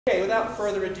Okay, without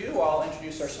further ado, I'll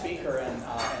introduce our speaker and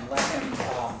let him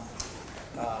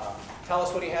tell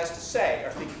us what he has to say.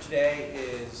 Our speaker today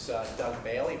is Doug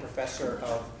Bailey, professor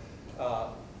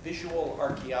of visual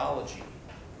archaeology,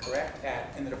 correct,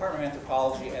 in the Department of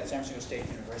Anthropology at San Francisco State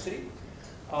University.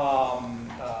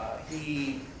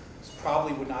 He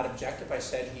probably would not object if I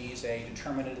said he's a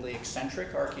determinedly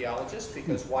eccentric archaeologist,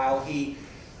 because while he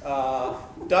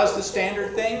does the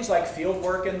standard things like field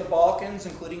work in the Balkans,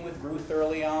 including with Ruth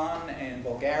early on, and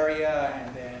Bulgaria,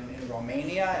 and then in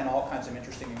Romania, in all kinds of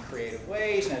interesting and creative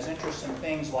ways, and has interests in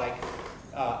things like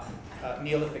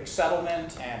Neolithic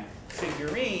settlement and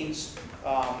figurines.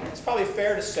 It's probably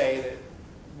fair to say that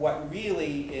what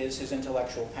really is his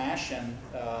intellectual passion,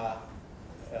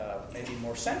 maybe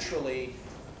more centrally,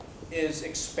 is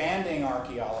expanding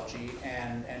archaeology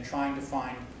and trying to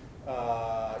find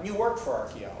new work for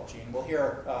archaeology, and we'll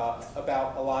hear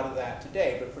about a lot of that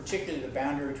today, but particularly the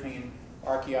boundary between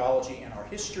archaeology and our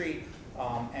history,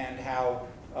 and how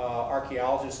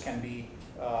archaeologists can be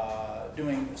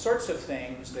doing sorts of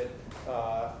things that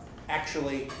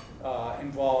actually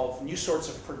involve new sorts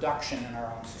of production in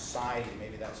our own society.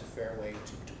 Maybe that's a fair way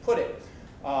to put it.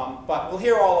 But we'll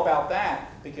hear all about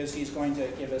that because he's going to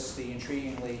give us the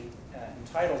intriguingly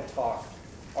entitled talk,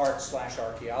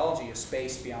 Art/Archaeology, A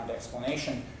Space Beyond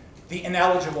Explanation, the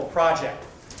Ineligible Project.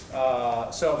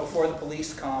 So before the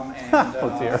police come and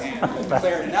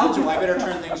declare it ineligible, I better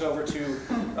turn things over to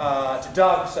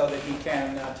Doug so that he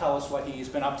can tell us what he's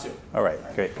been up to. All right,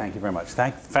 great. Thank you very much.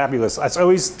 Fabulous. It's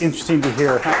always interesting to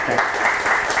hear.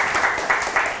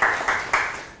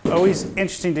 Always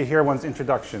interesting to hear one's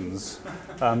introductions.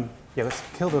 Yeah, let's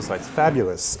kill those lights.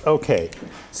 Fabulous. Okay.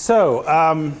 So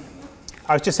I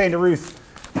was just saying to Ruth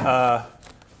that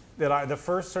the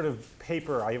first sort of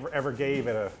paper I ever gave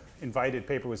at an invited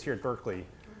paper was here at Berkeley,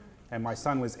 and my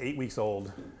son was 8 weeks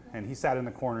old, and he sat in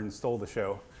the corner and stole the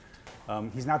show.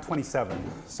 He's now 27,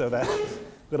 so that's a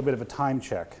little bit of a time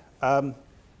check. All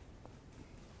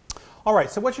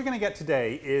right, so what you're going to get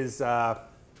today is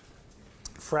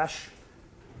fresh,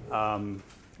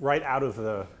 right out of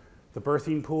the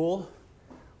birthing pool,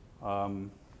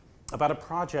 about a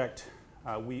project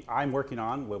I'm working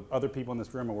on, what other people in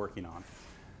this room are working on,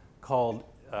 called,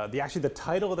 actually the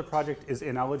title of the project is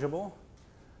Ineligible,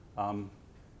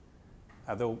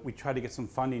 although we tried to get some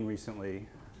funding recently,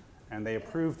 and they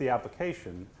approved the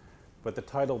application, but the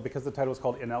title, because the title was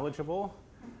called Ineligible,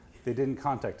 they didn't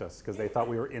contact us because they thought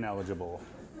we were ineligible.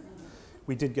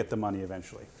 We did get the money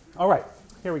eventually. All right,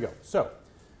 here we go. So,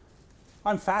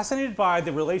 I'm fascinated by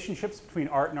the relationships between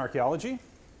art and archaeology,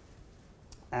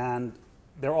 and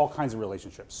there are all kinds of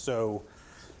relationships. So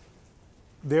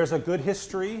there's a good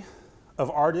history of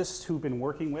artists who've been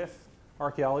working with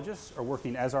archaeologists or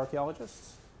working as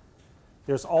archaeologists.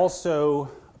 There's also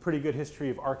a pretty good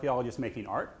history of archaeologists making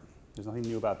art. There's nothing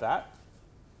new about that.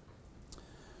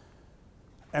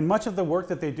 And much of the work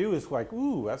that they do is like,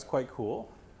 ooh, that's quite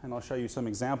cool. And I'll show you some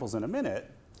examples in a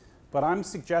minute. But I've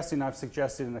suggested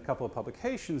in a couple of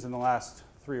publications in the last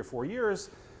 3 or 4 years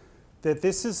that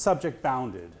this is subject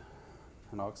bounded.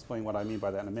 And I'll explain what I mean by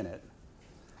that in a minute.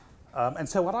 And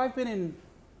so what I've been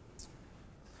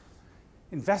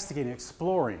investigating,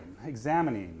 exploring,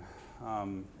 examining,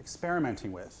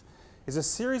 experimenting with is a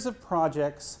series of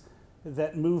projects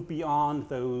that move beyond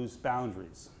those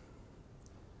boundaries.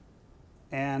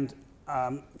 And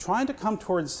trying to come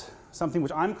towards something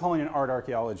which I'm calling an art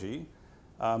archaeology,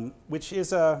 which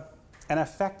is an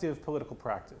effective political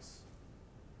practice.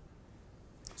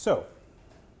 So,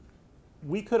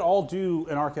 we could all do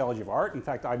an archaeology of art. In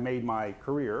fact, I made my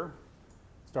career,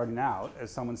 starting out,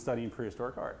 as someone studying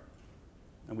prehistoric art.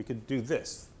 And we could do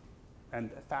this,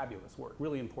 and fabulous work,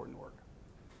 really important work.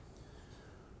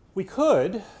 We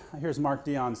could, here's Mark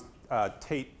Dion's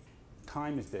Tate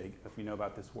Time is Dig, if you know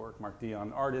about this work. Mark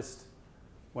Dion, artist,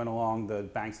 went along the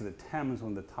banks of the Thames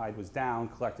when the tide was down,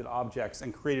 collected objects,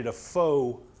 and created a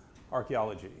faux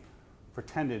archaeology,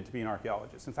 pretended to be an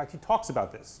archaeologist. In fact, he talks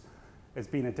about this as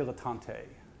being a dilettante.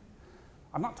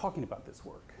 I'm not talking about this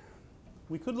work.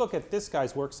 We could look at this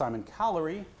guy's work, Simon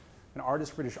Callery, an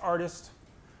artist, British artist.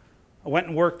 I went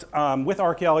and worked with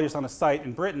archaeologists on a site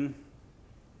in Britain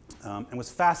and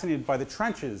was fascinated by the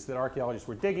trenches that archaeologists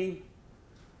were digging.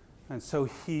 And so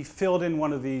he filled in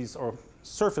one of these, or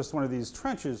surfaced one of these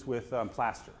trenches with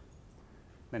plaster.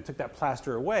 Then took that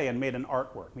plaster away and made an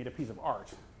artwork, made a piece of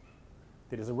art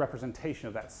that is a representation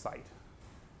of that site.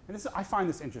 And I find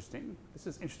this interesting. This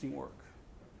is interesting work.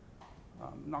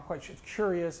 Not quite sure. It's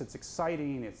curious, it's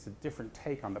exciting, it's a different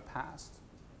take on the past.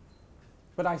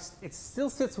 But it still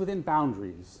sits within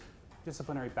boundaries,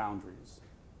 disciplinary boundaries.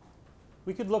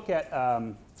 We could look at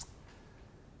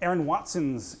Aaron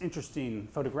Watson's interesting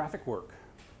photographic work.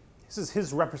 This is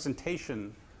his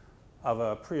representation of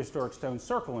a prehistoric stone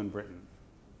circle in Britain.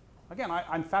 Again,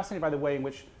 I'm fascinated by the way in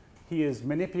which he is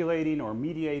manipulating or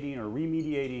mediating or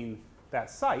remediating that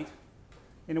site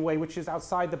in a way which is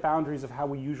outside the boundaries of how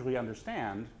we usually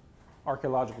understand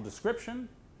archaeological description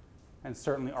and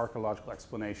certainly archaeological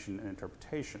explanation and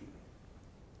interpretation.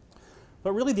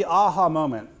 But really the aha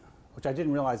moment, which I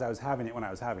didn't realize I was having it when I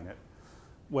was having it,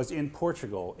 was in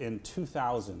Portugal in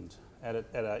 2000 at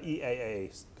a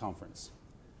EAA conference.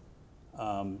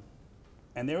 And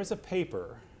there was a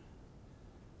paper,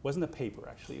 it wasn't a paper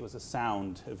actually, it was a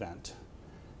sound event.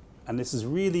 And this is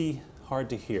really hard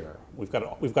to hear. We've got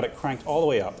it cranked all the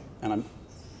way up, and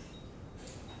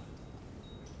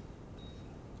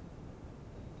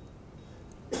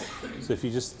so if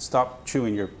you just stop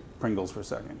chewing your Pringles for a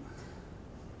second.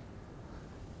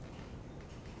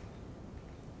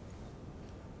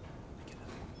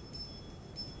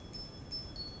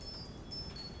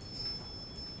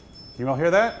 Can you all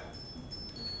hear that?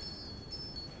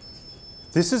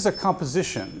 This is a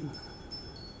composition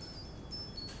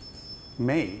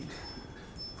made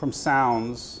from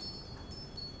sounds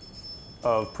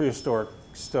of prehistoric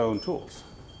stone tools.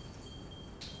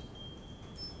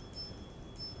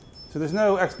 So there's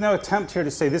no attempt here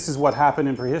to say this is what happened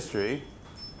in prehistory,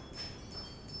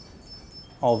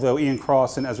 although Ian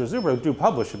Cross and Ezra Zubro do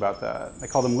publish about that. They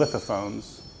call them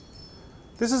lithophones.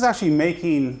 This is actually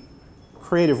making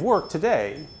creative work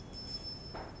today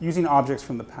using objects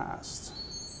from the past.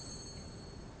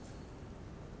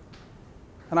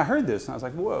 And I heard this and I was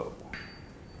like, whoa.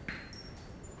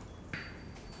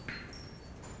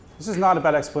 This is not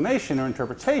about explanation or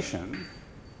interpretation.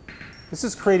 This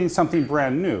is creating something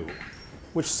brand new,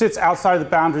 which sits outside of the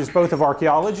boundaries both of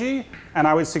archaeology and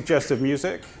I would suggest of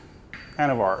music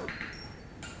and of art.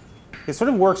 It sort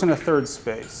of works in a third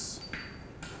space.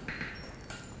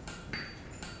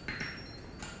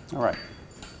 All right.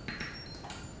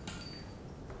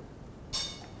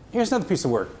 Here's another piece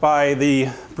of work by the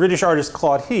British artist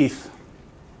Claude Heath,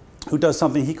 who does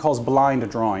something he calls blind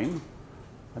drawing.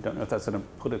 I don't know if that's a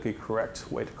politically correct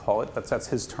way to call it, but that's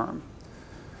his term.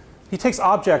 He takes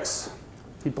objects,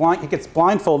 he gets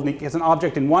blindfolded, and he has an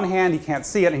object in one hand, he can't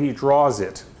see it, and he draws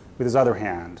it with his other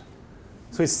hand.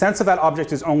 So his sense of that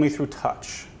object is only through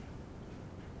touch.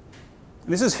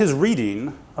 And this is his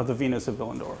reading of the Venus of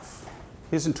Willendorf,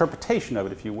 his interpretation of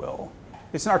it, if you will.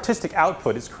 It's an artistic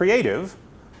output, it's creative,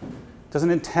 doesn't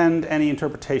intend any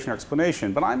interpretation or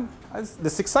explanation, but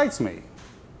this excites me.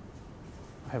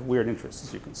 I have weird interests,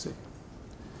 as you can see.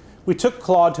 We took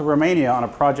Claude to Romania on a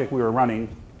project we were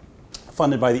running,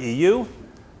 funded by the EU,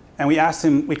 and we asked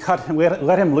him, we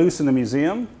let him loose in the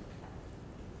museum,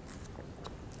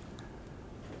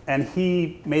 and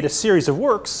he made a series of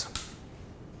works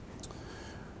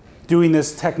doing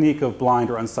this technique of blind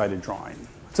or unsighted drawing.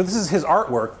 So this is his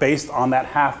artwork based on that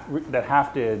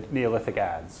half-did Neolithic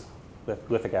ads,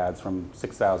 lithic ads from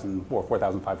 6,000 or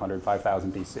 4,500,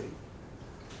 5,000 BC.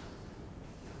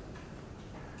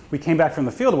 We came back from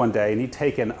the field one day, and he'd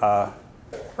taken an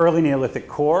early Neolithic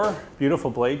core, beautiful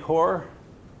blade core,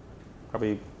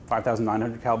 probably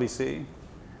 5,900 cal BC.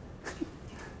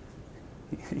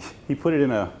 He put it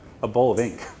in a bowl of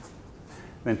ink,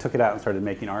 and then took it out and started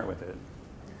making art with it.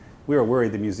 We were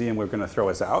worried the museum were going to throw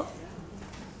us out.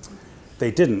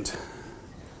 They didn't.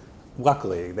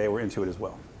 Luckily, they were into it as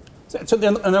well. And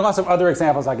there are lots of other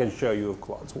examples I can show you of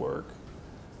Claude's work.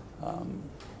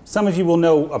 Some of you will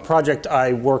know a project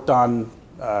I worked on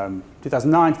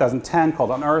 2009, 2010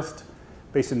 called Unearthed,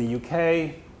 based in the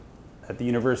UK at the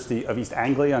University of East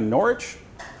Anglia in Norwich,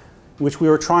 in which we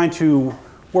were trying to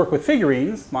work with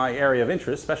figurines, my area of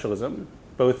interest, specialism,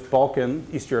 both Balkan,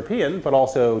 East European, but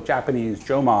also Japanese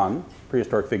Jomon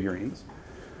prehistoric figurines.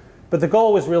 But the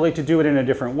goal was really to do it in a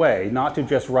different way, not to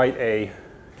just write a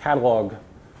catalog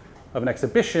of an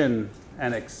exhibition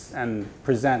and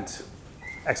present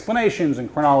explanations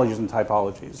and chronologies and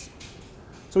typologies.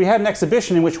 So we had an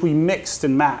exhibition in which we mixed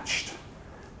and matched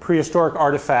prehistoric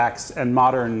artifacts and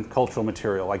modern cultural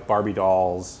material like Barbie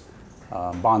dolls,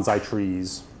 bonsai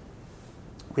trees.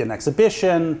 We had an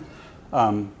exhibition,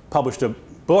 published a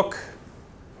book,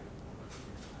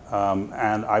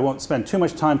 and I won't spend too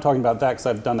much time talking about that because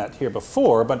I've done that here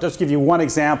before, but just to give you one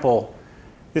example,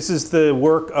 this is the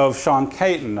work of Sean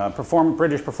Caton, a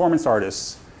British performance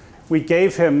artist. We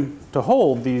gave him to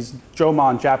hold these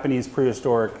Jomon Japanese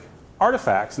prehistoric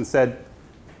artifacts and said,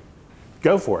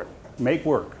 go for it, make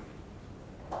work.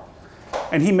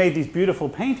 And he made these beautiful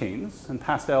paintings and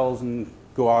pastels and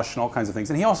gouache and all kinds of things.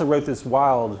 And he also wrote this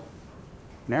wild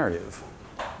narrative.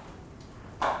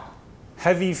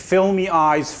 heavy, filmy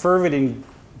eyes, fervid in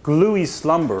gluey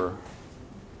slumber.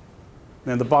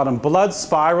 And at the bottom, blood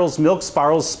spirals, milk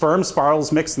spirals, sperm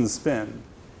spirals, mix and spin.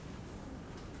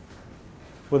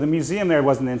 Well, the museum there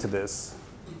wasn't into this.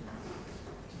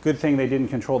 Good thing they didn't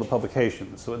control the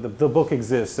publication. So the book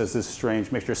exists as this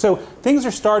strange mixture. So things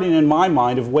are starting in my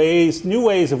mind of new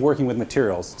ways of working with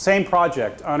materials. Same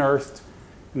project unearthed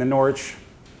in the Norwich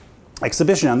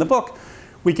exhibition. On the book,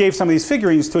 we gave some of these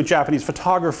figurines to a Japanese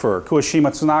photographer, Kuoshima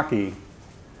Tsunaki.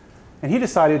 And he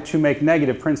decided to make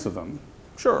negative prints of them.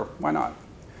 Sure, why not?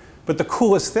 But the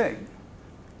coolest thing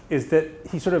is that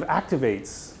he sort of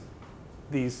activates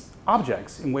these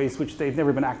objects in ways which they've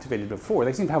never been activated before.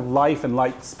 They seem to have life and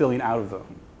light spilling out of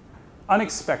them.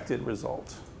 Unexpected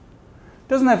result.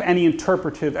 Doesn't have any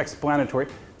interpretive, explanatory.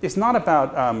 It's not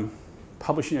about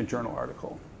publishing a journal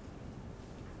article.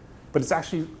 But it's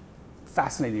actually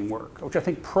fascinating work, which I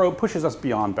think pushes us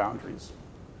beyond boundaries.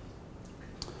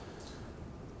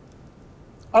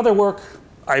 Other work,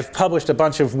 I've published a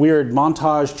bunch of weird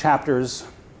montage chapters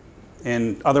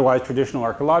in otherwise traditional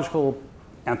archaeological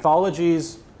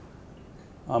anthologies,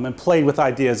 and played with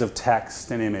ideas of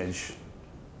text and image.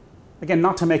 Again,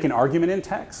 not to make an argument in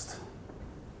text,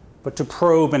 but to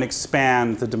probe and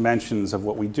expand the dimensions of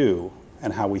what we do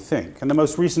and how we think. And the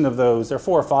most recent of those, there are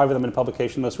 4 or 5 of them in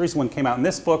publication. The most recent one came out in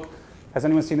this book. Has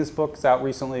anyone seen this book? It's out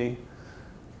recently.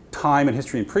 Time and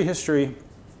History and Prehistory.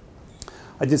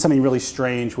 I did something really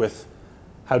strange with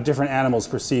how different animals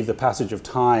perceive the passage of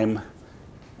time.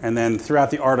 And then throughout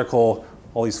the article,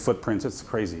 all these footprints. It's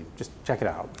crazy. Just check it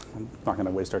out. I'm not going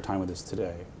to waste our time with this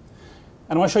today.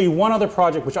 And I want to show you one other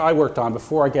project which I worked on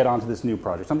before I get onto this new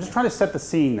project. So I'm just trying to set the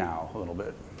scene now a little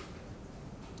bit.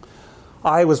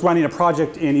 I was running a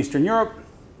project in Eastern Europe,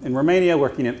 in Romania,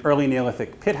 working in early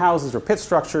Neolithic pit houses or pit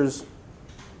structures.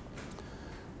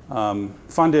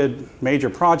 Funded, major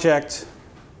project.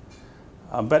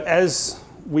 But as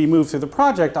we moved through the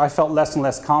project, I felt less and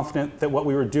less confident that what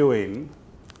we were doing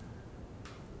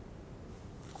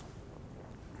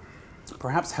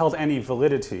perhaps held any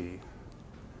validity,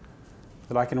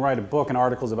 that I can write a book and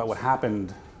articles about what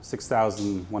happened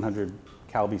 6,100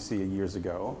 Cal BC years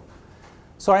ago.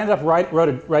 So I ended up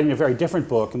writing a very different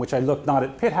book in which I looked not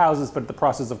at pit houses, but at the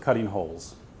process of cutting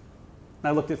holes. And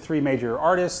I looked at 3 major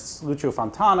artists: Lucio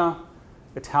Fontana,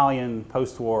 Italian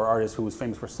post-war artist who was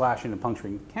famous for slashing and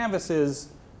puncturing canvases;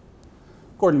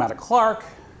 Gordon Matta Clark,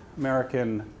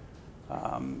 American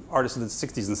artist of the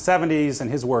 60s and 70s, and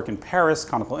his work in Paris,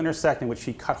 Conical Intersect, in which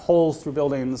he cut holes through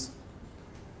buildings;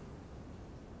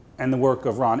 and the work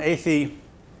of Ron Athey,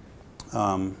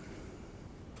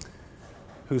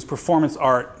 whose performance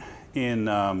art in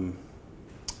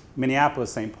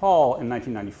Minneapolis, St. Paul in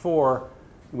 1994,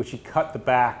 in which he cut the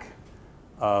back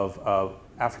of an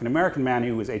African-American man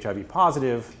who was HIV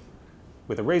positive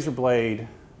with a razor blade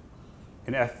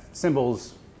and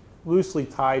symbols loosely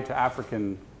tied to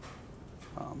African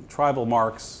tribal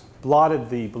marks, blotted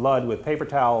the blood with paper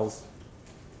towels,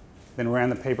 then ran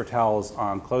the paper towels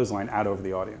on clothesline out over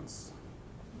the audience.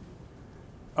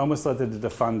 Almost led to the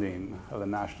defunding of the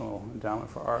National Endowment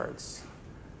for Arts.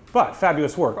 But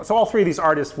fabulous work. So all 3 of these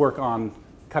artists work on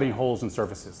cutting holes in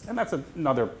surfaces. And that's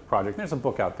another project. There's a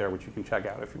book out there which you can check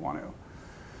out if you want to.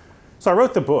 So I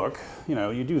wrote the book. You know,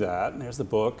 you do that. And there's the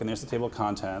book, and there's the table of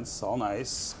contents. All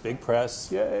nice. Big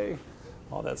press. Yay.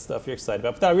 All that stuff you're excited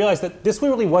about. But then I realized that this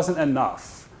really wasn't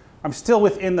enough. I'm still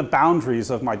within the boundaries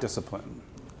of my discipline.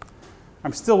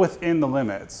 I'm still within the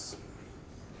limits.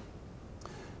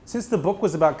 Since the book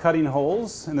was about cutting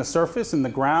holes in the surface, in the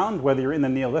ground, whether you're in the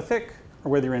Neolithic,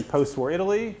 or whether you're in post-war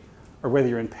Italy, or whether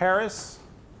you're in Paris,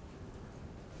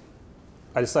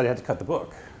 I decided I had to cut the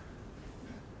book.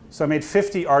 So I made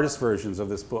 50 artist versions of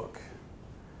this book,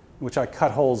 in which I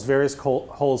cut holes, various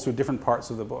holes through different parts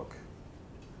of the book,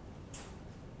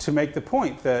 to make the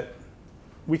point that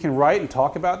we can write and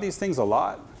talk about these things a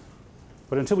lot,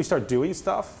 but until we start doing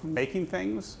stuff, making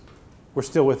things, we're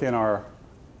still within our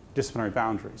disciplinary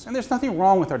boundaries. And there's nothing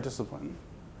wrong with our discipline.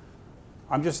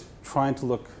 I'm just trying to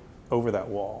look over that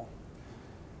wall.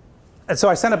 And so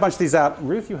I sent a bunch of these out.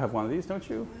 Ruth, you have one of these, don't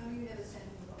you? No, you never sent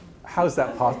me one. How is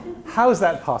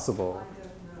that possible? I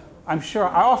don't know. I'm sure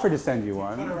I offered to send you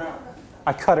one. Cut her out.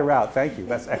 I cut her out. Thank you.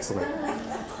 That's excellent.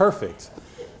 Perfect.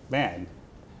 Man.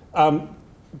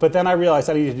 But then I realized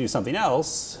I needed to do something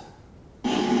else.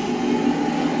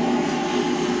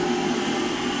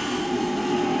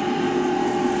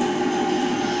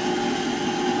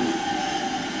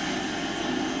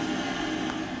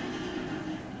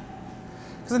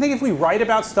 Because I think if we write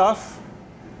about stuff,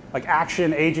 like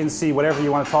action, agency, whatever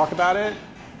you want to talk about it,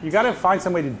 you got to find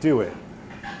some way to do it.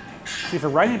 See, if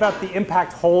you're writing about the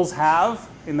impact holes have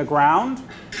in the ground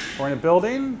or in a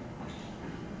building,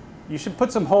 you should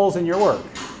put some holes in your work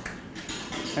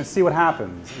and see what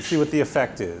happens, and see what the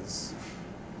effect is.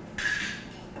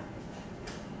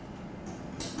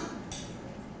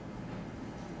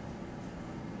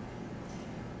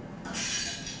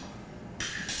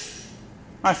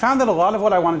 I found that a lot of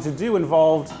what I wanted to do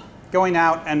involved going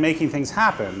out and making things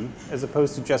happen, as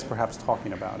opposed to just perhaps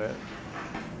talking about it.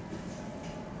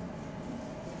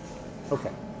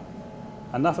 Okay,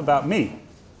 enough about me.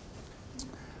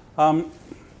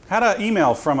 Had an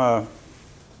email from a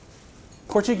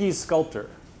Portuguese sculptor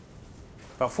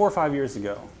about 4 or 5 years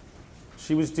ago.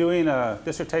 She was doing a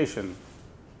dissertation,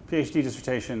 PhD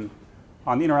dissertation,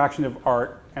 on the interaction of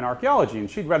art and archaeology. And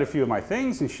she'd read a few of my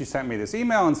things, and she sent me this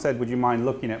email and said, would you mind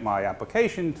looking at my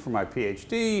application for my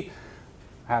PhD?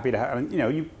 Happy to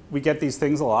have, we get these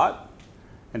things a lot.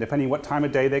 And depending what time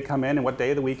of day they come in and what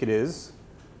day of the week it is,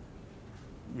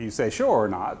 you say sure or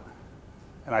not.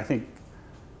 And I think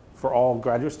for all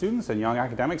graduate students and young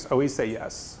academics, always say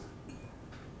yes,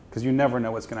 because you never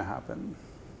know what's going to happen.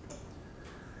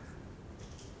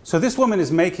 So this woman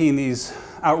is making these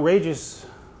outrageous,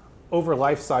 over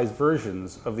life-size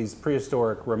versions of these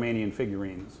prehistoric Romanian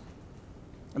figurines.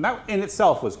 And that in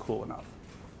itself was cool enough.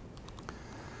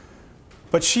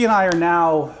 But she and I are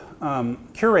now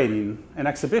curating an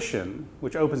exhibition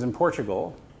which opens in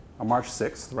Portugal on March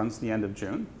 6th, runs to the end of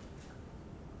June,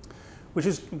 which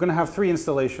is going to have 3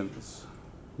 installations.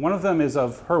 One of them is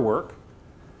of her work.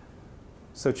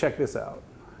 So check this out.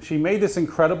 She made this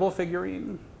incredible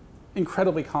figurine,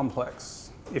 incredibly complex.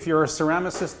 If you're a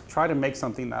ceramicist, try to make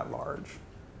something that large.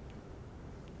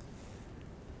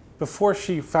 Before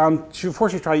she tried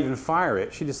to even fire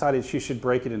it, she decided she should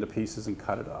break it into pieces and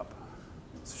cut it up.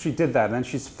 So she did that, and then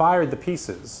she's fired the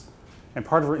pieces. And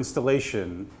part of her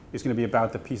installation is going to be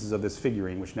about the pieces of this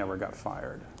figurine which never got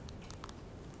fired.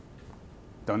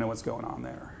 Don't know what's going on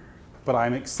there. But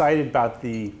I'm excited about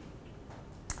the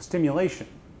stimulation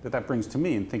that that brings to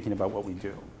me in thinking about what we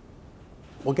do.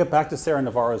 We'll get back to Sara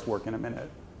Navarro's work in a minute.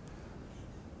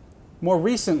 More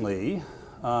recently,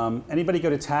 anybody go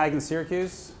to TAG in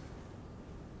Syracuse?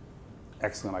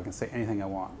 Excellent, I can say anything I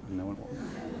want. No one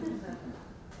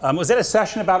will. Was at a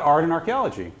session about art and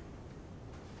archaeology.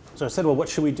 So I said, well, what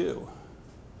should we do?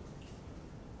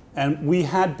 And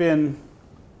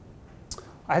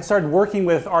I had started working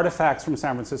with artifacts from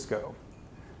San Francisco,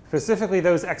 specifically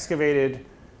those excavated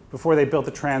before they built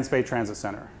the Transbay Transit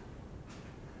Center,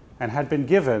 and had been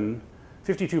given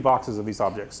 52 boxes of these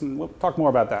objects. And we'll talk more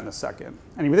about that in a second.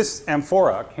 Anyway, this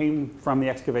amphora came from the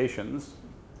excavations.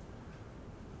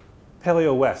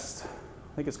 Paleo West.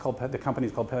 I think it's called, the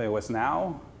company's called Paleo West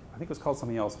now. I think it was called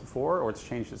something else before, or it's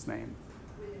changed its name.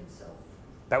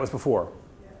 That was before.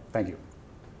 Yeah. Thank you.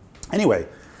 Anyway,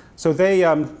 so they,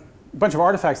 a bunch of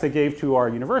artifacts they gave to our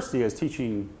university as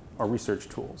teaching or research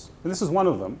tools. And this is one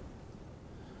of them.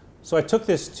 So I took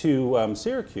this to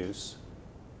Syracuse,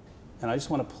 and I just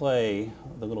want to play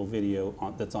the little video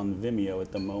that's on Vimeo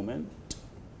at the moment.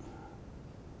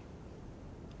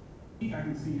 I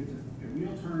can see it's a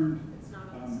wheel-turned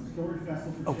storage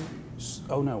vessel for shipping.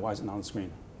 Oh no, why is it not on the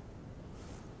screen?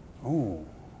 Oh,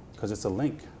 because it's a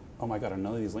link. Oh my God, are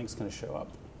none of these links going to show up?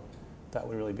 That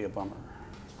would really be a bummer.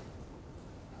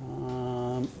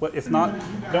 But if not,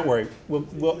 don't worry.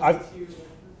 If you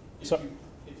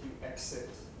exit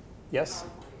yes,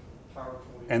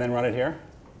 PowerPoint, and then run it here?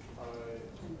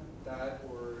 That,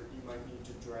 or you might need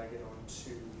to drag it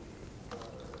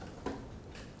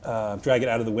onto... drag it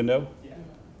out of the window? Yeah.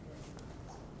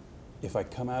 If I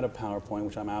come out of PowerPoint,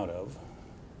 which I'm out of,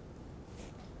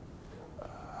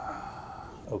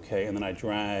 okay, and then I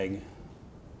drag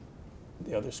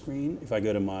the other screen. If I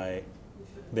go to my,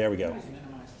 there we go.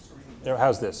 There,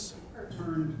 how's this?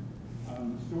 Turned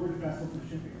storage vessel for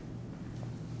shipping.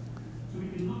 So we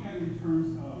can look at it in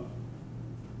terms of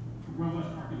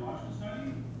robust archaeological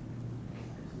study.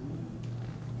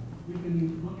 We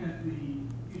can look at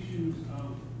the issues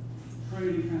of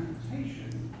trade and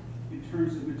transportation in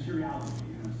terms of materiality.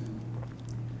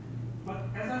 But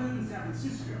as I lived in San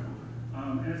Francisco,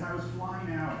 and as I was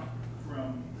flying out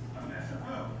from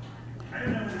SFO, I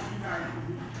don't know if you guys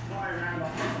fly around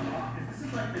off this a lot. This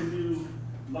is like the new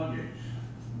luggage.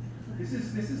 This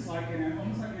is like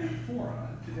almost like an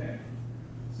amphora today.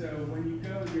 So when you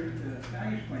go to the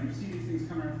baggage claim, you see these things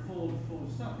coming around full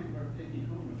of stuff people are taking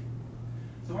home with them.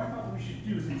 So what I thought what we should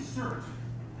do is insert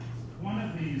one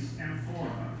of these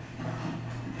amphora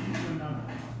into another.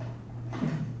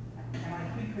 And I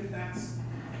think that that's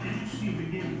an interesting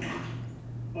beginning.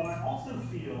 But I also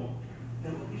feel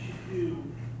that what we should do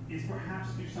is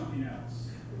perhaps do something else.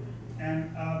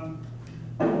 And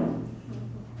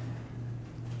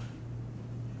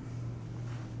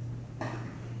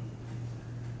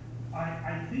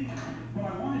I think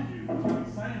what I want to do, what I'm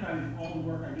excited about is all the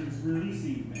work I did is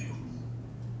releasing things.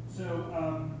 So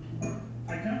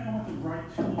I don't know what the right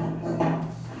tool for this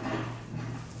is.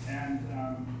 And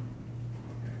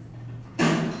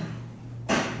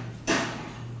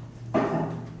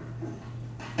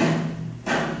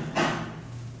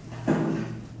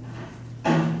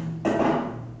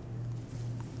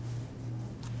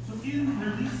so in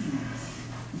releasing this,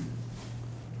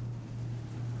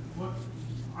 what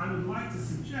I would like to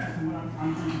suggest, and what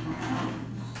I'm going to propose,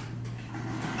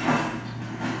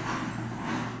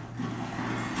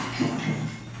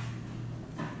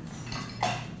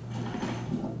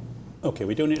 okay,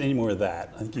 we don't need any more of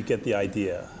that. I think you get the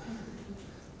idea.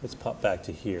 Let's pop back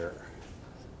to here.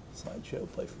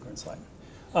 Slideshow, play from current slide.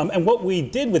 And what we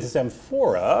did with this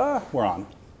amphora, we're on,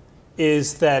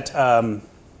 is that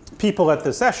people at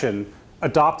the session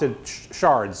adopted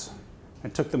shards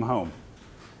and took them home,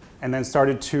 and then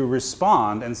started to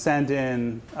respond and send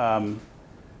in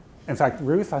fact,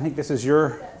 Ruth, I think this is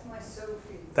your, That's my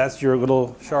Sophie. that's your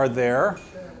little shard there.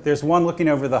 There's one looking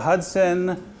over the Hudson.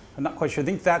 I'm not quite sure. I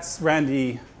think that's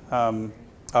Randy and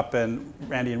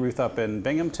Ruth up in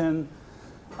Binghamton.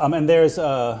 And there's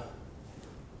a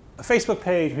Facebook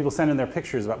page. People send in their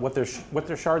pictures about what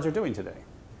their shards are doing today.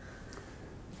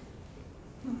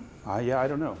 Yeah, I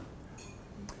don't know.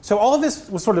 So all of this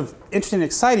was sort of interesting and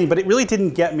exciting, but it really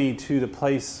didn't get me to the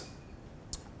place.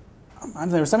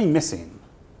 There was something missing.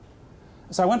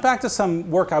 So I went back to some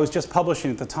work I was just publishing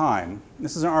at the time.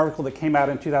 This is an article that came out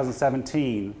in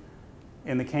 2017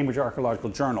 in the Cambridge Archaeological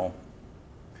Journal,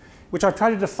 which I've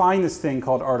tried to define this thing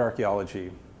called art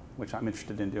archaeology, which I'm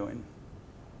interested in doing.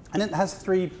 And it has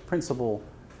three principal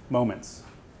moments.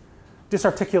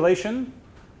 Disarticulation,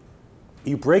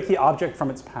 you break the object from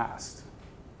its past.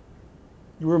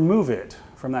 You remove it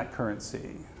from that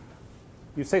currency.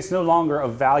 You say it's no longer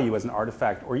of value as an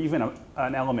artifact or even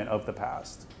an element of the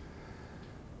past.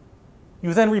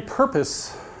 You then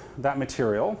repurpose that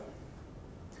material.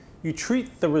 You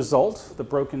treat the result, the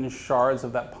broken shards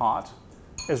of that pot,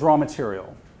 as raw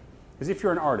material, as if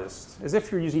you're an artist, as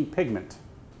if you're using pigment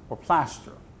or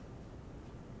plaster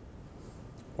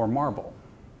or marble.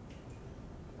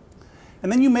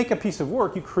 And then you make a piece of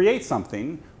work, you create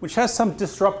something which has some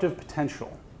disruptive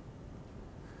potential.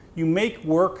 You make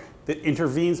work that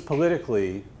intervenes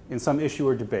politically in some issue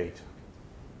or debate.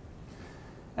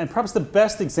 And perhaps the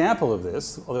best example of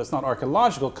this, although it's not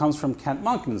archaeological, comes from Kent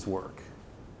Monkman's work.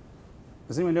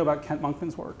 Does anyone know about Kent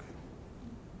Monkman's work?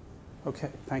 Okay,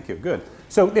 thank you, good.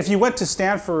 So if you went to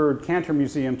Stanford Cantor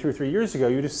Museum 2 or 3 years ago,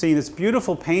 you'd have seen this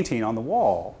beautiful painting on the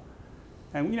wall.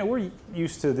 And we're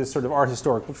used to this sort of art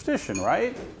historical tradition,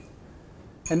 right?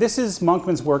 And this is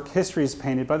Monkman's work, History is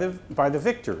Painted by the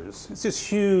Victors. It's this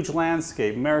huge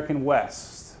landscape, American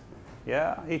West,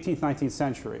 yeah, 18th, 19th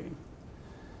century.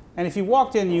 And if you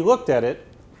walked in and you looked at it,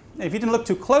 and if you didn't look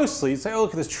too closely, you'd say, oh,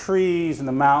 look at the trees and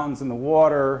the mountains and the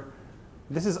water.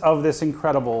 This is of this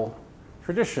incredible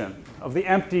tradition, of the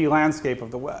empty landscape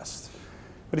of the West.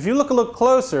 But if you look a little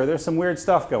closer, there's some weird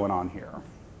stuff going on here.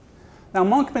 Now,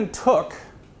 Monkman took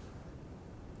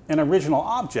an original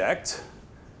object,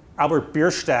 Albert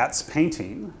Bierstadt's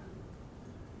painting,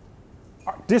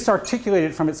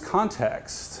 disarticulated it from its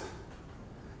context,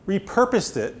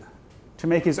 repurposed it to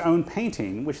make his own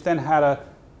painting, which then had a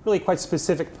really quite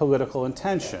specific political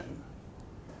intention.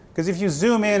 Because if you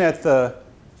zoom in at the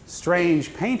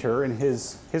strange painter in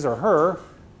his or her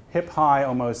hip-high,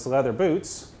 almost leather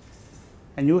boots,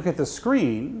 and you look at the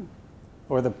screen,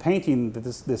 or the painting that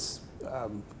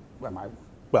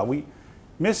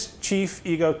mischief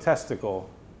egotistical.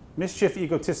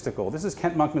 This is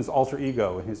Kent Monkman's alter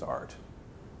ego in his art.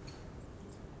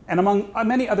 And among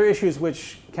many other issues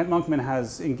which Kent Monkman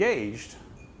has engaged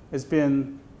has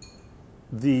been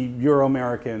the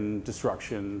Euro-American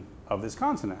destruction of this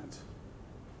continent,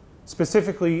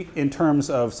 specifically in terms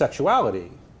of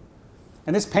sexuality.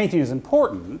 And this painting is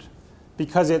important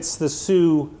because it's the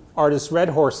Sioux artist Red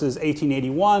Horse's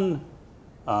 1881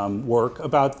 work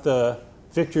about the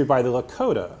victory by the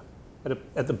Lakota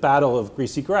at the Battle of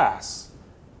Greasy Grass,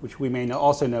 which we may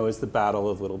also know as the Battle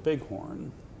of Little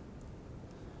Bighorn.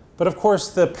 But of course,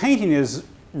 the painting is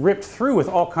ripped through with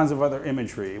all kinds of other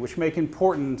imagery, which make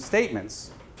important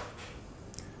statements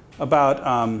about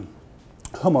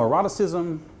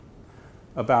homoeroticism,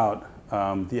 about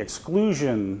the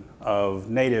exclusion of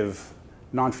native,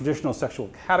 non-traditional sexual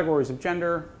categories of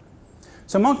gender.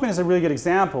 So Monkman is a really good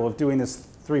example of doing this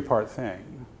three-part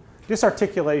thing: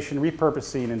 disarticulation,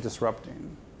 repurposing, and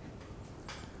disrupting.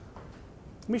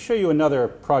 me show you another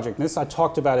project. And this, I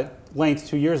talked about at length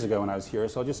 2 years ago when I was here,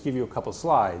 so I'll just give you a couple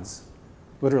slides,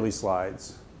 literally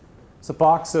slides. It's a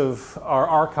box of our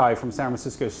archive from San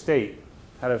Francisco State.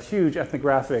 Had a huge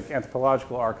ethnographic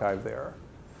anthropological archive there.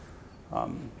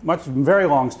 Very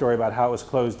long story about how it was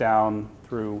closed down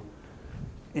through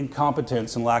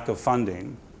incompetence and lack of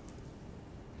funding.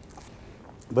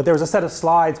 But there was a set of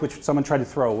slides which someone tried to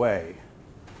throw away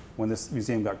when this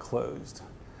museum got closed.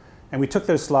 And we took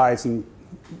those slides and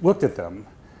looked at them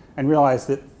and realized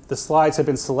that the slides had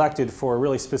been selected for a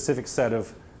really specific set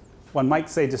of, one might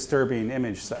say, disturbing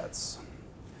image sets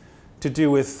to do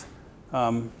with,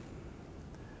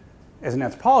 as an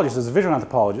anthropologist, as a visual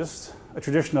anthropologist, a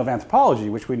tradition of anthropology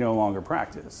which we no longer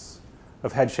practice,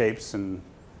 of head shapes and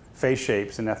face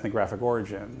shapes and ethnographic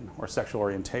origin or sexual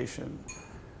orientation,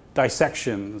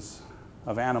 dissections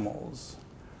of animals,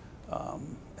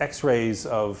 x-rays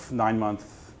of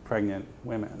 9-month pregnant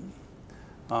women,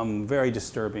 very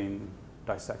disturbing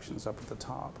dissections up at the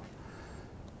top.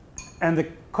 And the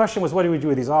question was, what do we do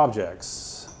with these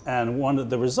objects? And one of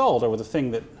the result, or the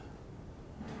thing that,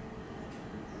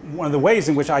 one of the ways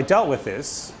in which I dealt with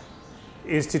this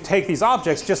is to take these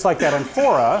objects, just like that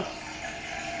amphora,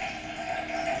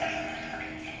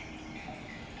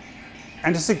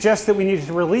 and to suggest that we needed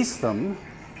to release them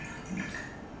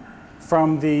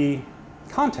from the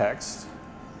context,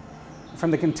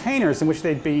 from the containers in which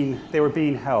they were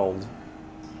being held.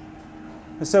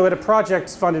 And so at a project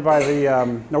funded by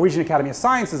the Norwegian Academy of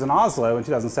Sciences in Oslo in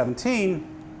 2017,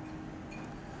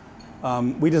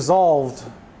 we dissolved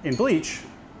in bleach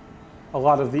a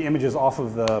lot of the images off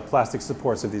of the plastic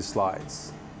supports of these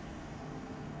slides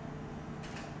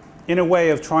in a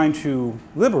way of trying to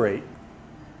liberate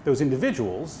those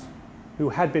individuals who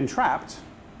had been trapped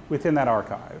within that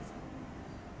archive.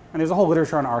 And there's a whole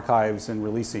literature on archives and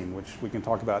releasing, which we can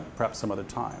talk about perhaps some other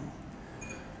time.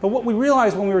 But what we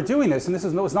realized when we were doing this, and this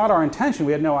was not our intention,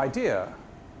 we had no idea,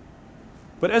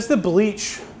 but as the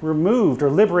bleach removed or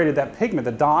liberated that pigment,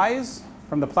 the dyes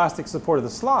from the plastic support of the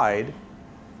slide,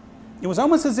 it was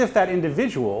almost as if that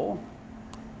individual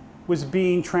was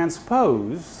being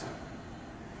transposed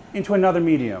into another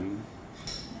medium,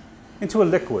 into a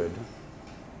liquid.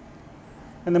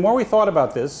 And the more we thought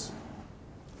about this,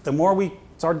 the more we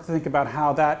started to think about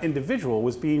how that individual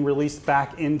was being released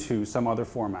back into some other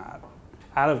format,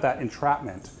 out of that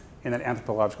entrapment in that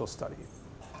anthropological study.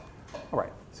 All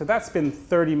right, so that's been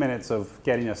 30 minutes of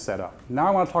getting us set up. Now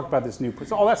I want to talk about this new,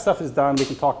 so all that stuff is done, we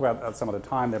can talk about that some other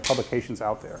time, there are publications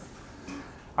out there.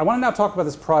 I want to now talk about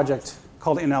this project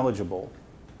called Ineligible.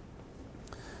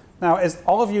 Now, as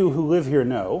all of you who live here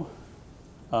know,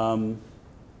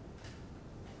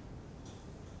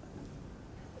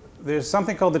 there's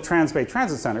something called the Transbay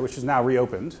Transit Center, which is now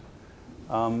reopened.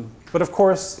 But of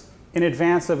course, in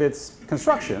advance of its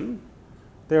construction,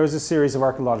 there was a series of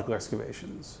archaeological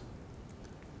excavations.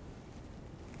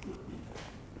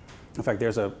 In fact,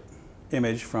 there's an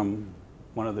image from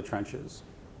one of the trenches.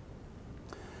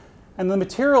 And the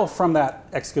material from that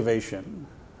excavation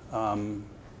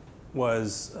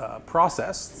was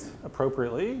processed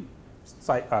appropriately,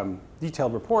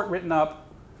 detailed report written up.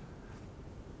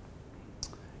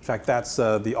 In fact, that's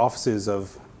the offices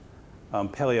of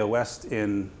Paleo West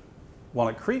in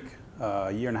Walnut Creek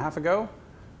a year and a half ago.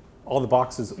 All the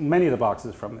boxes, many of the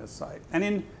boxes from this site.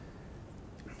 And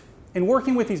in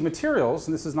working with these materials,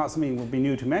 and this is not something that will be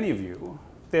new to many of you,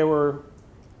 there were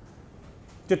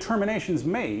determinations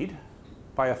made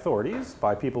by authorities,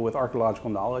 by people with archaeological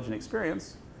knowledge and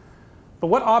experience, but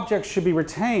what objects should be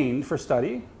retained for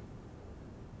study,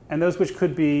 and those which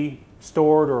could be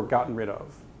stored or gotten rid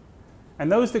of.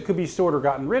 And those that could be stored or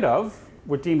gotten rid of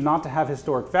were deemed not to have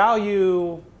historic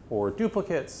value or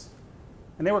duplicates,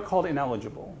 and they were called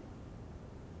ineligible.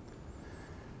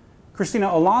 Christina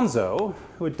Alonso,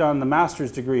 who had done the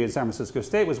master's degree at San Francisco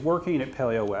State, was working at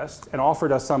Paleo West and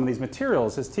offered us some of these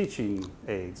materials as teaching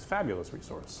aids. Fabulous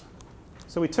resource.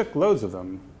 So we took loads of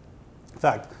them. In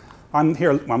fact, I'm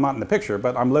here, well, I'm not in the picture,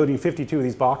 but I'm loading 52 of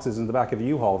these boxes in the back of a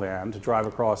U-Haul van to drive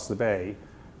across the bay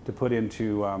to put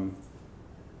into a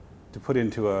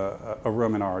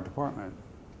room in our department.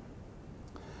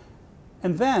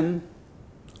 And then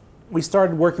we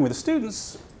started working with the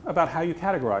students about how you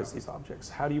categorize these objects.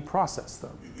 How do you process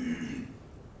them?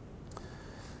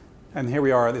 And here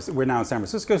we are. We're now in San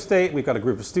Francisco State. We've got a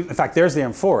group of students. In fact, there's the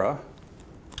amphora.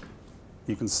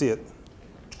 You can see it.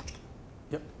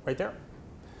 Yep, right there.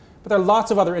 But there are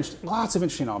lots of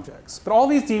interesting objects. But all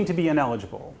these deemed to be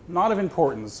ineligible, not of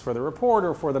importance for the report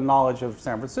or for the knowledge of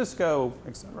San Francisco,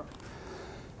 etc.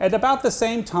 At about the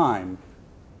same time,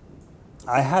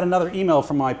 I had another email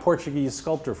from my Portuguese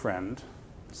sculptor friend,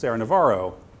 Sara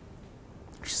Navarro.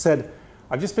 She said,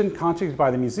 I've just been contacted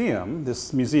by the museum.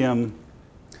 This museum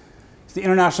is the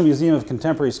International Museum of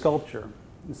Contemporary Sculpture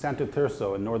in Santo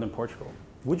Tirso in northern Portugal.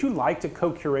 Would you like to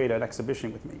co-curate an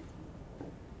exhibition with me?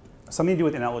 Something to do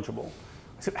with Ineligible.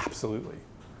 I said, absolutely,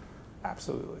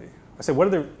 absolutely. I said,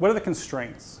 what are the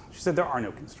constraints? She said, there are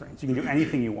no constraints. You can do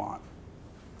anything you want.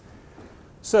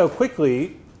 So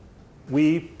quickly,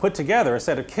 we put together a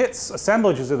set of kits,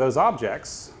 assemblages of those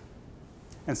objects,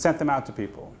 and sent them out to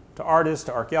people, to artists,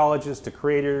 to archaeologists, to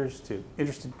creators, to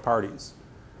interested parties.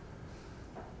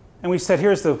 And we said,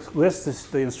 here's the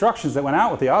list, the instructions that went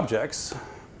out with the objects.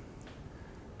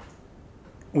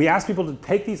 We asked people to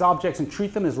take these objects and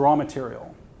treat them as raw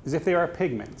material, as if they are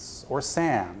pigments, or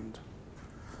sand,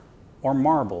 or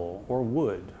marble, or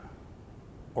wood,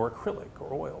 or acrylic,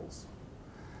 or oils.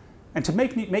 And to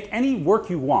make any work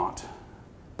you want,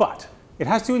 but it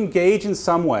has to engage in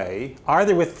some way,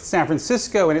 either with San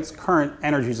Francisco and its current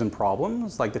energies and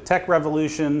problems, like the tech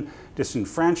revolution,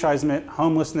 disenfranchisement,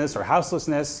 homelessness, or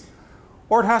houselessness,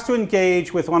 or it has to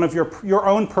engage with one of your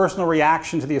own personal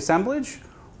reaction to the assemblage,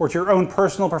 or to your own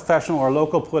personal, professional, or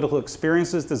local political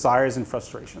experiences, desires, and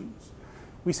frustrations.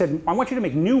 We said, I want you to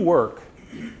make new work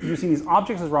using these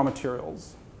objects as raw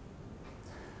materials.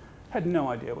 Had no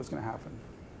idea what was going to happen.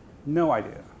 No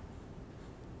idea.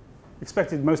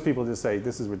 Expected most people to say,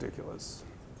 this is ridiculous.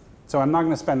 So I'm not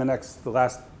going to spend the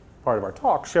last part of our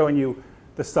talk showing you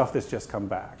the stuff that's just come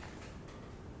back.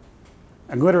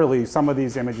 And literally, some of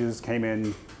these images came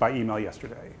in by email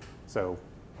yesterday. So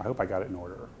I hope I got it in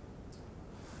order.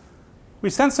 We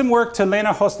sent some work to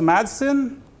Lena Host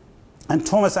Madsen and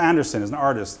Thomas Andersen as an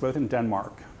artist, both in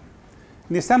Denmark.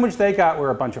 And the assemblage they got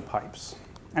were a bunch of pipes.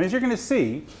 And as you're going to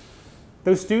see,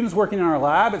 those students working in our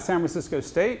lab at San Francisco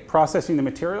State, processing the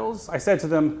materials, I said to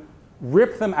them,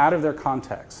 rip them out of their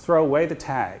context, throw away the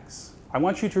tags. I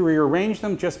want you to rearrange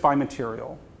them just by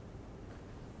material.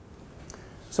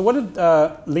 So what did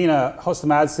Lena Host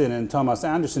Madsen and Thomas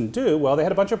Andersen do? Well, they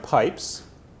had a bunch of pipes,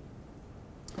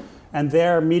 and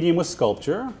their medium was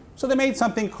sculpture. So they made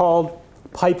something called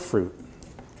pipe fruit.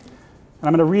 And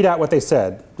I'm going to read out what they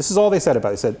said. This is all they said about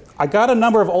it. They said, I got a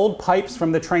number of old pipes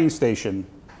from the train station.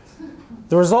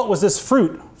 The result was this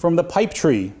fruit from the pipe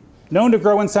tree, known to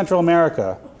grow in Central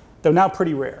America, though now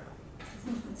pretty rare.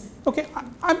 Okay,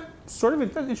 I'm sort of in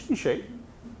interesting shape.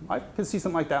 I can see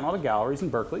something like that in all the galleries in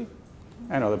Berkeley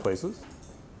and other places.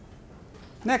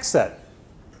 Next set.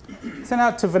 Sent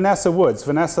out to Vanessa Woods.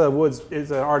 Vanessa Woods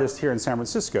is an artist here in San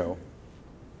Francisco.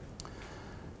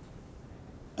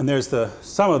 And there's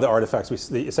some of the artifacts,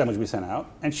 the assemblage we sent out.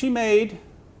 And she made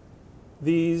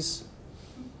these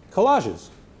collages.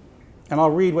 And I'll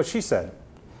read what she said.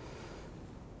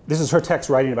 This is her text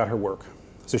writing about her work.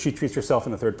 So she treats herself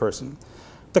in the third person.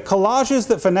 The collages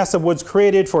that Vanessa Woods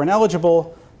created for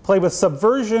Ineligible play with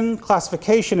subversion,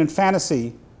 classification, and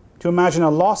fantasy to imagine a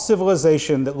lost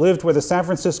civilization that lived where the San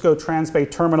Francisco Transbay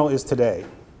terminal is today.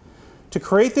 To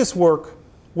create this work,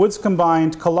 Woods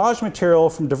combined collage material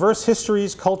from diverse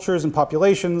histories, cultures, and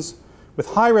populations with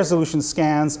high-resolution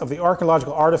scans of the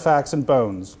archaeological artifacts and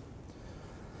bones.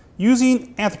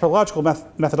 Using anthropological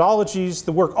methodologies,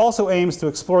 the work also aims to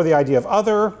explore the idea of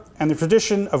other and the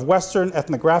tradition of Western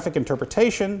ethnographic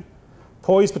interpretation,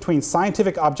 poised between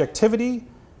scientific objectivity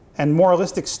and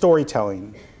moralistic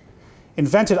storytelling.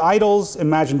 Invented idols,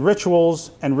 imagined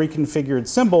rituals, and reconfigured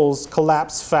symbols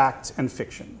collapse fact and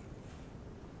fiction.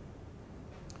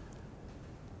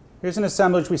 Here's an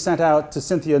assemblage we sent out to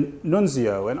Cynthia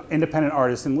Nunzio, an independent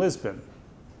artist in Lisbon.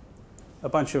 A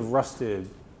bunch of rusted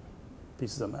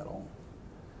pieces of metal.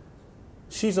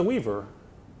 She's a weaver,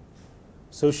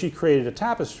 so she created a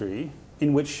tapestry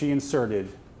in which she inserted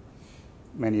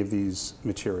many of these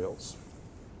materials.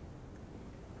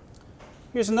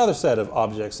 Here's another set of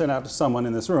objects sent out to someone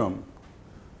in this room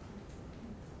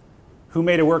who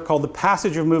made a work called The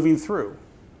Passage of Moving Through.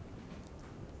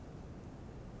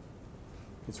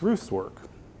 It's Ruth's work.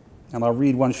 And I'll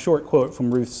read one short quote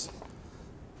from Ruth's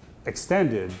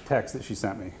extended text that she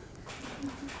sent me.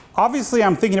 Obviously,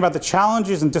 I'm thinking about the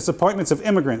challenges and disappointments of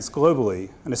immigrants globally,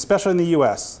 and especially in the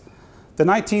US. The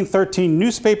 1913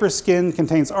 newspaper skin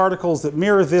contains articles that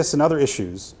mirror this and other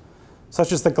issues,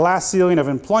 such as the glass ceiling of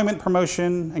employment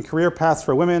promotion and career paths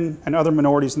for women and other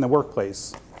minorities in the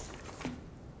workplace,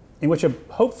 in which a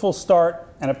hopeful start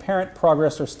and apparent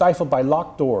progress are stifled by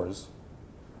locked doors,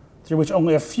 through which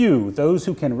only a few, those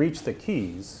who can reach the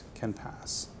keys, can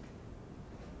pass.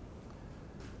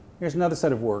 Here's another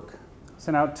set of work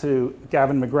sent out to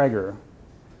Gavin McGregor.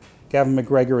 Gavin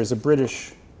McGregor is a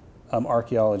British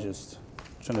archaeologist.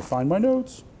 I'm trying to find my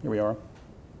notes. Here we are.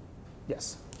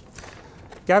 Yes.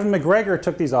 Gavin McGregor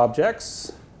took these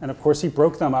objects, and of course he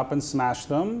broke them up and smashed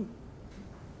them,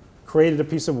 created a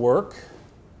piece of work.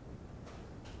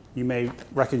 You may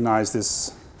recognize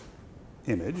this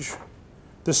image.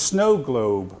 The snow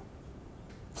globe.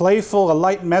 Playful, a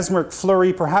light mesmeric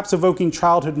flurry, perhaps evoking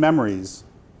childhood memories.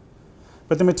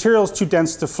 But the material is too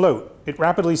dense to float. It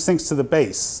rapidly sinks to the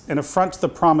base, an affront to the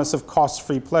promise of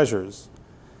cost-free pleasures.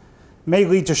 May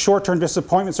lead to short-term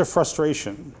disappointments or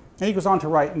frustration. And he goes on to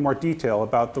write in more detail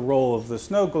about the role of the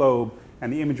snow globe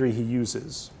and the imagery he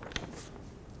uses.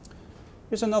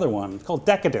 Here's another one called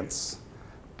Decadence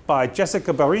by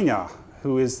Jessica Barrinha,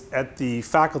 who is at the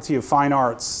Faculty of Fine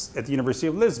Arts at the University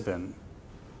of Lisbon.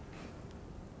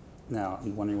 Now,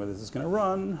 I'm wondering whether this is going to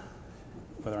run,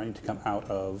 whether I need to come out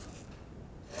of.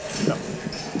 No.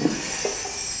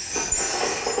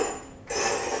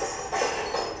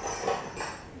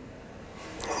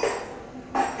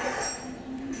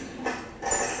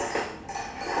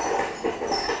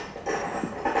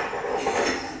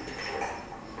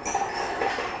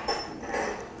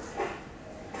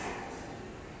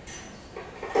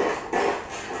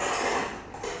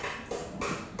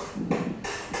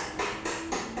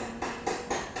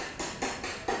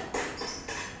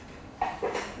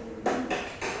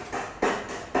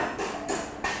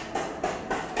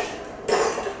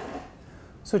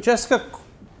 So Jessica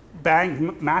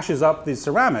mashes up these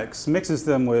ceramics, mixes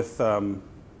them with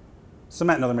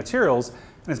cement and other materials,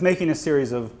 and is making a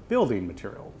series of building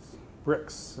materials,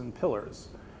 bricks and pillars.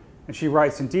 And she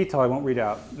writes in detail, I won't read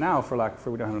out now for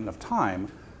we don't have enough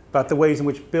time, about the ways in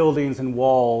which buildings and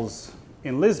walls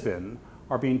in Lisbon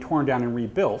are being torn down and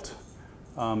rebuilt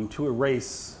to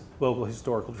erase local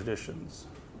historical traditions.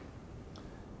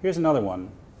 Here's another one.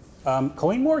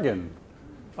 Colleen Morgan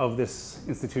of this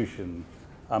institution,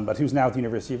 but who's now at the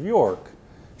University of York.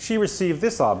 She received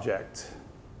this object.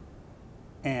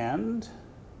 And,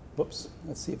 whoops,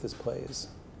 let's see if this plays.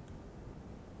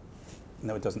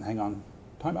 No, it doesn't. Hang on.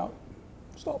 Time out.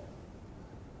 Stop.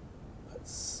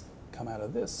 Let's come out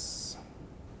of this.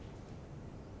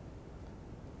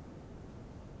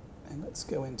 And let's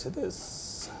go into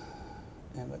this.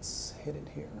 And let's hit it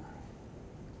here.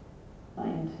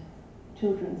 Find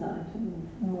children's items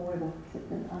more evocative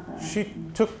than other She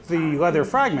items. took the leather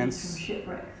fragments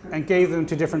and gave them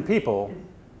to different people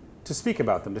to speak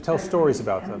about them, to tell stories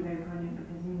about them.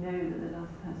 Because you know that the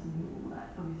last person who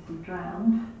obviously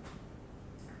drowned.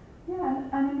 Yeah,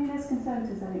 and I mean, as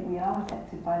conservators, I think we are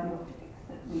affected by the objects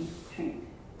that we treat.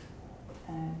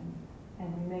 And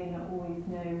we may not always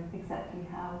know exactly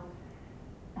how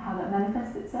that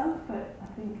manifests itself, but I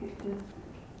think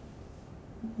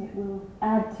it will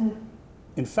add to.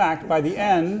 In fact, by the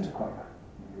end,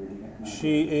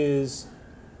 she is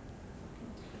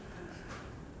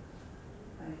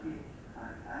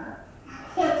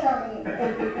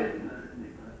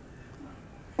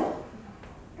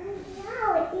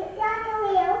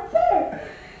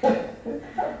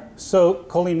so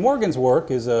Colleen Morgan's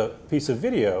work is a piece of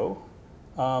video,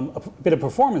 a bit of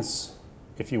performance,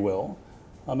 if you will,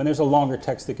 and there's a longer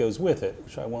text that goes with it,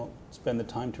 which I won't spend the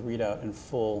time to read out in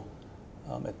full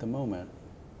at the moment.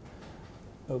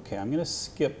 Okay, I'm going to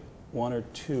skip one or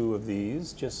two of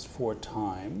these just for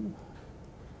time.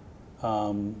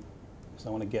 So I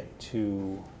want to get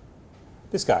to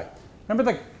this guy. Remember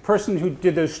the person who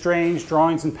did those strange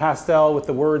drawings in pastel with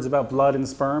the words about blood and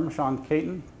sperm, Sean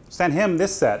Caton? Sent him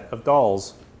this set of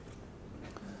dolls.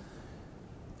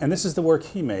 And this is the work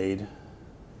he made.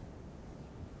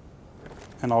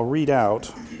 And I'll read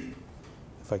out,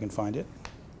 if I can find it.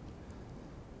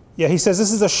 Yeah, he says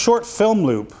this is a short film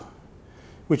loop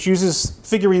which uses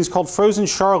figurines called frozen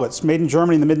charlottes made in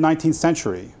Germany in the mid-19th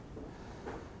century.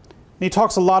 And he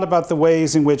talks a lot about the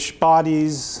ways in which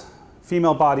bodies,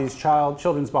 female bodies,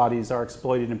 children's bodies are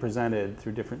exploited and presented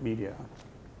through different media.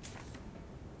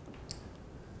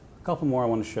 A couple more I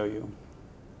want to show you.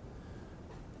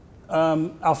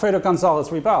 Alfredo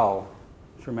González Ribal.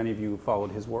 I'm sure many of you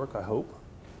followed his work, I hope.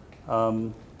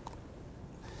 And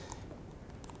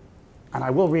I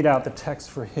will read out the text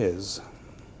for his,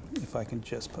 if I can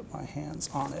just put my hands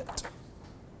on it.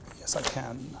 Yes, I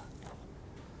can.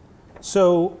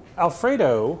 So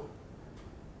Alfredo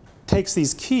takes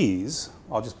these keys,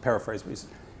 I'll just paraphrase what he said,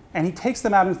 and he takes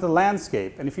them out into the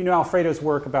landscape. And if you know Alfredo's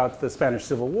work about the Spanish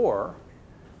Civil War,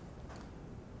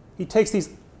 he takes these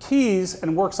keys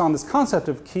and works on this concept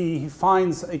of key.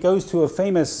 He goes to a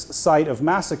famous site of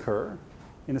massacre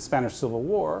in the Spanish Civil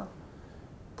War,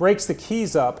 breaks the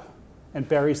keys up, and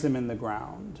buries them in the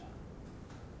ground.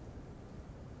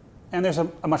 And there's a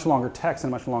much longer text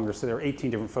and so there are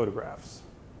 18 different photographs.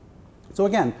 So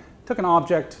again, took an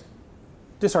object,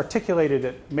 disarticulated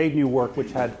it, made new work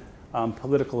which had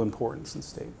political importance and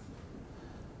state.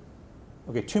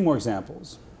 Okay, 2 more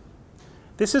examples.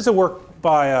 This is a work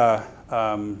by a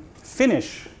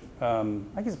Finnish,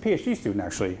 I guess a PhD student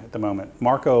actually at the moment,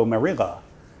 Marko Merila.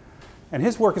 And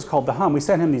his work is called The Hum. We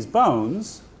sent him these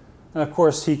bones, and of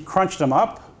course he crunched them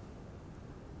up,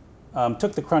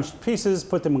 took the crunched pieces,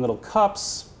 put them in little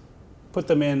cups, put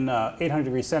them in 800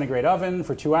 degrees centigrade oven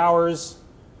for 2 hours,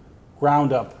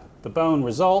 ground up the bone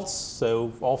results,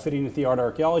 so all fitting with the art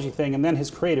archaeology thing, and then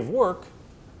his creative work.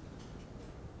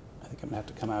 I think I'm gonna have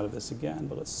to come out of this again,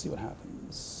 but let's see what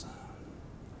happens.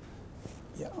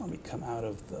 Yeah, let me come out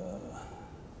of the...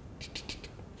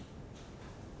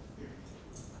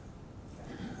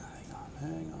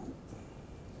 Hang on.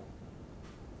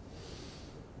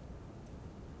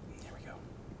 Here we go.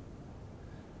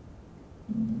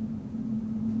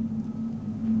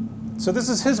 So this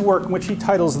is his work, which he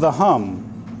titles The Hum.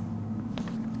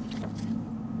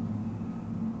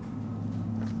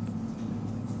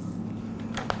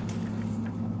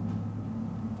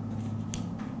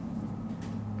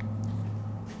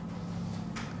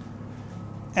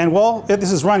 And while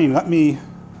this is running, let me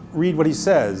read what he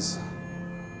says.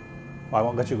 Well, I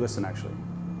won't let you listen, actually.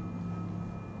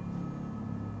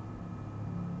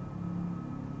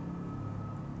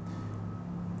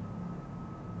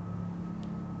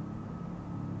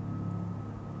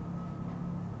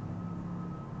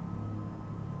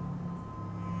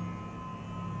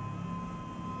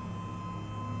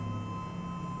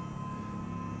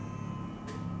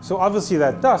 So obviously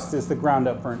that dust is the ground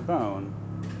up burnt bone.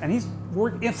 And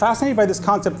we're fascinated by this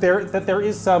concept that there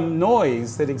is some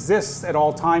noise that exists at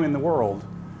all time in the world,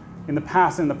 in the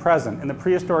past and in the present, in the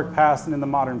prehistoric past and in the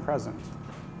modern present.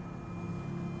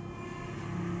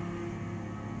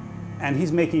 And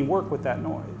he's making work with that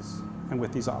noise and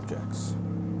with these objects.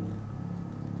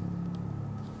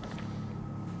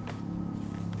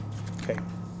 Okay.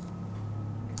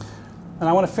 And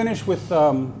I want to finish with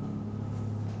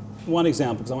one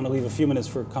example, because I want to leave a few minutes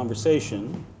for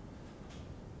conversation.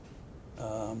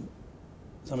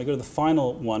 So I'm going to go to the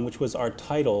final one, which was our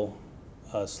title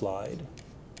slide.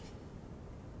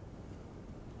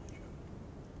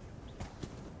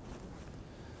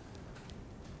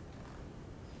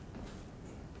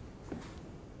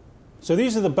 So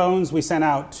these are the bones we sent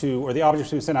out to, or the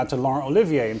objects we sent out to Laurent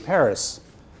Olivier in Paris.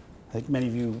 I think many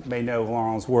of you may know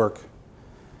Laurent's work.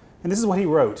 And this is what he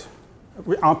wrote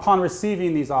upon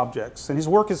receiving these objects. And his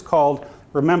work is called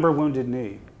Remember Wounded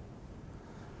Knee.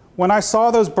 When I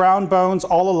saw those brown bones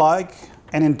all alike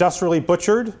and industrially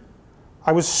butchered,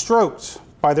 I was stroked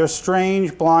by their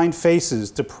strange, blind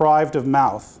faces deprived of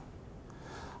mouth.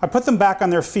 I put them back on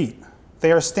their feet.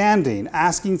 They are standing,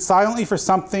 asking silently for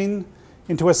something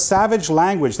into a savage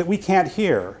language that we can't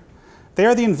hear. They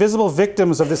are the invisible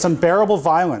victims of this unbearable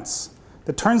violence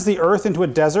that turns the earth into a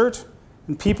desert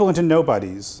and people into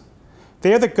nobodies.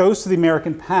 They are the ghosts of the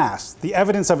American past, the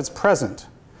evidence of its present.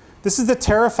 This is the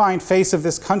terrifying face of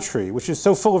this country, which is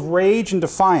so full of rage and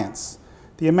defiance,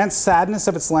 the immense sadness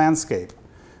of its landscape,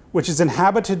 which is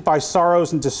inhabited by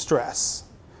sorrows and distress.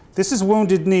 This is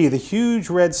Wounded Knee, the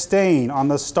huge red stain on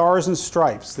the stars and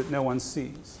stripes that no one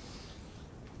sees.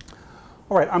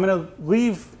 All right, I'm going to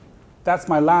leave, that's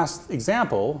my last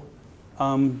example,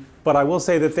 but I will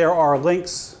say that there are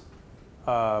links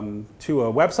to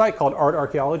a website called Art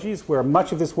Archaeologies, where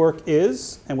much of this work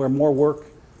is, and where more work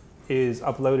is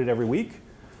uploaded every week.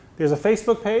 There's a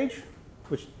Facebook page,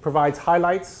 which provides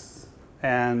highlights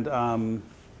and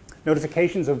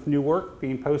notifications of new work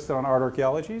being posted on Art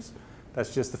Archaeologies.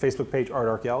 That's just the Facebook page, Art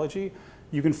Archaeology.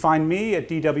 You can find me at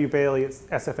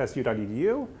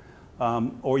dwbailey@sfsu.edu,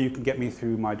 or you can get me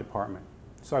through my department.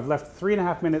 So I've left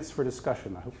 3.5 minutes for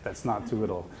discussion. I hope that's not too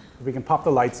little. If we can pop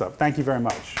the lights up. Thank you very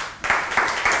much.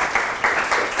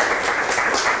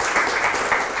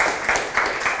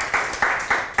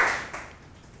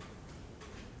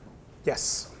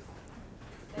 Yes.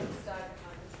 Thanks, Doug.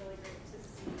 It's really great to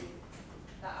see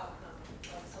the outcome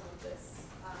of some of this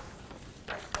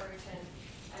exploration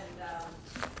and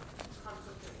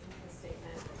conflict of interest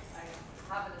statement. I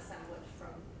have an assemblage from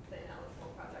the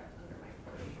Ineligible Project under my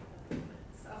portfolio at the moment.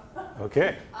 So.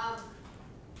 Okay.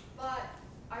 But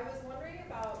I was wondering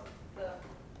about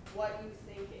what you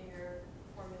think in your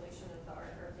formulation of the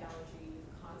art archaeology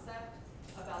concept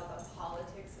about the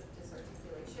politics of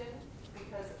disarticulation.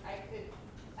 Because I could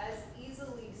as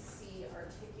easily see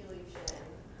articulation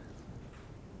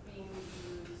being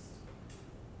used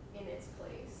in its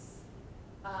place,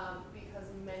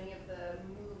 because many of the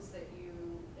moves that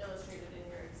you illustrated in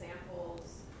your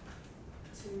examples,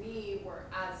 to me, were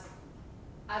as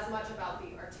much about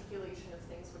the articulation of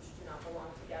things which do not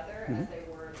belong together as they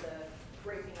were the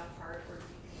breaking apart or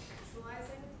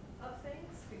decontextualizing of things.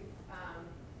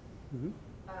 And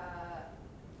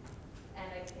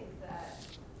I think that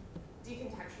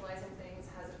decontextualizing things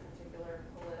has a particular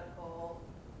political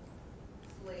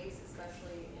place,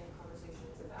 especially in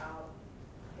conversations about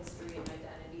history and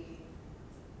identity,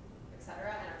 et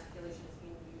cetera. And articulation is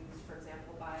being used, for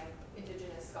example, by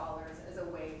indigenous scholars as a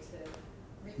way to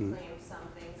reclaim some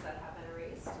things that have been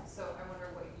erased. So I wonder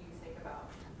what you think about.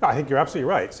 I think you're absolutely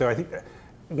right. So I think that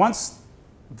once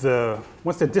the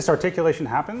disarticulation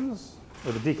happens,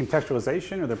 or the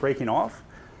decontextualization, or the breaking off,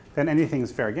 then anything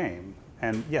is fair game.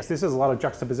 And yes, this is a lot of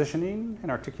juxtapositioning and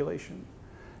articulation.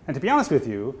 And to be honest with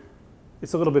you,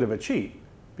 it's a little bit of a cheat,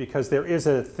 because there's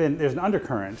an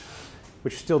undercurrent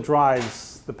which still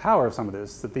drives the power of some of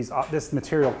this, that this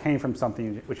material came from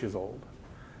something which is old.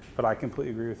 But I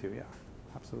completely agree with you, yeah,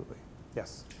 absolutely.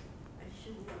 Yes? I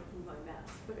shouldn't open my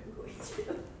mouth, but I'm going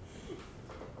to.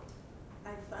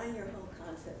 I find your whole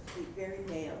concept to be very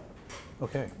male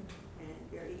Okay. and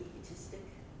very egotistic,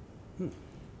 and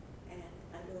I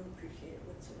don't appreciate it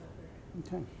whatsoever.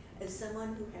 Okay. As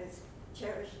someone who has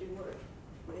cherished and worked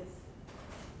with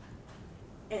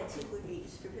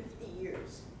antiquities for 50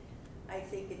 years, I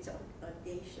think it's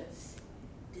audacious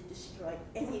to destroy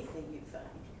anything you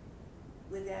find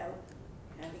without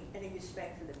having any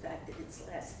respect for the fact that it's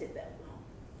lasted that long.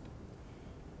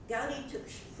 Gaudi took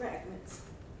fragments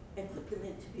and put them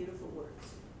into beautiful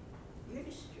works. You're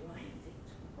destroying things.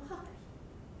 Why?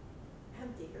 How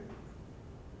dare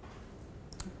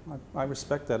you? I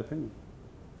respect that opinion.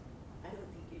 I don't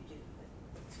think you do, but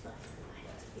it's fine. I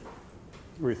have to be.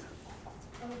 Ruth?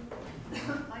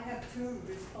 I have two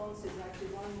responses, actually,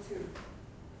 one to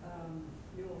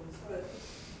yours, but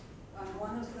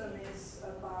one of them is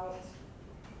about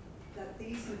that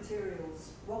these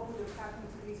materials, what would have happened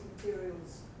to these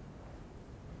materials,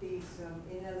 these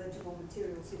ineligible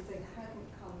materials, if they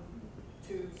hadn't come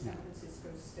to San Francisco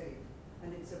State?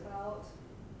 And it's about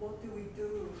what do we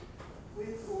do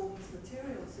with all these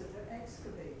materials that are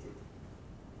excavated?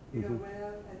 You know,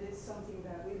 and it's something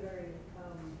that we're very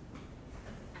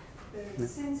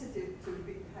sensitive to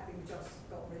having just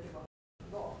got rid of a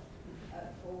lot,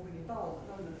 or we evolved.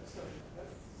 No, sorry,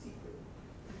 that's a secret.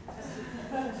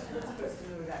 You're supposed to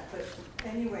know that. But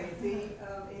anyway,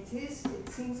 it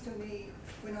seems to me,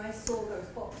 when I saw those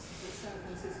boxes at San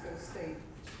Francisco State,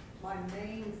 my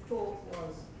main thought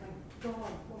was, my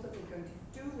God, what are they going to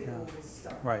do with all this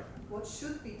stuff? Right. What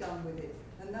should be done with it?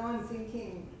 And now I'm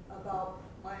thinking about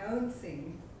my own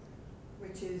thing,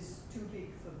 which is too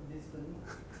big for Lisbon.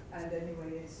 And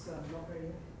anyway, it's not a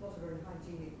very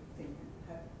hygienic thing,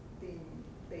 being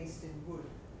based in wood,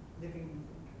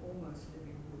 almost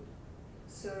living wood.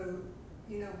 So,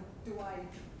 you know,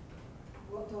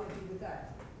 what do I do with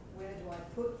that? Where do I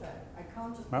put that? I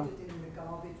can't just put it in the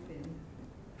garbage bin.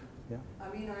 Yeah. I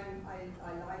mean, I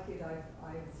like it. I've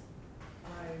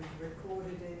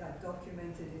recorded it. I've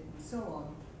documented it, and so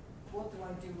on. What do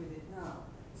I do with it now?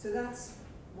 So that's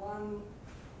one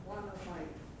of my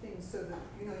things, so that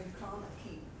you can't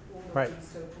keep all of these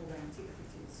so-called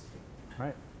antiquities.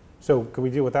 Right. So could we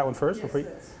deal with that one first?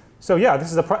 Yes, So yeah,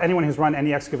 this is anyone who's run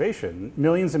any excavation,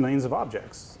 millions and millions of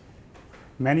objects.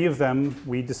 Many of them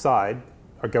we decide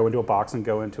or go into a box and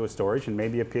go into a storage, and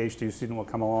maybe a PhD student will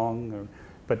come along.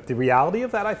 But the reality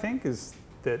of that, I think, is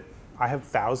that I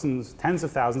have tens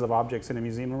of thousands of objects in a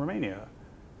museum in Romania.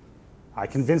 I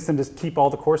convinced them to keep all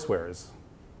the coursewares.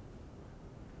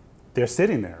 They're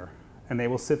sitting there, and they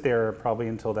will sit there probably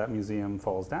until that museum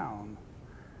falls down.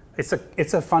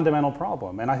 It's a fundamental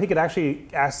problem, and I think it actually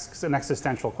asks an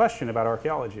existential question about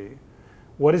archaeology.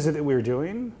 What is it that we're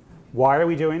doing? Why are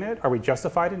we doing it? Are we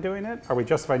justified in doing it? Are we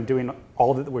justified in doing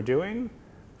all that we're doing?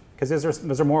 Because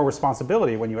there's more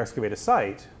responsibility when you excavate a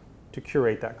site to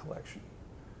curate that collection.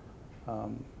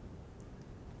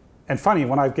 And funny,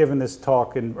 when I've given this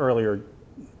talk in earlier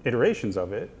iterations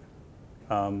of it,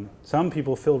 some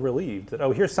people feel relieved that,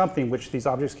 oh, here's something which these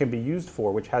objects can be used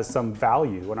for, which has some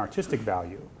value, an artistic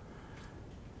value,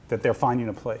 that they're finding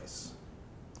a place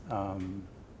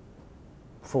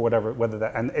for whether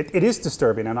that, and it is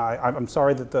disturbing, and I'm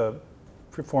sorry that the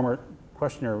former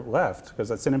questioner left,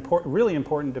 because it's an really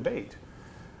important debate.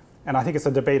 And I think it's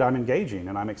a debate I'm engaging,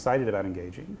 and I'm excited about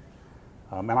engaging.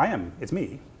 And I am, it's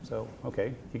me, so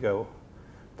okay, you go.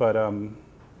 But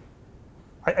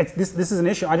this is an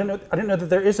issue. I don't know that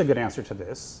there is a good answer to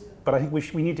this, but I think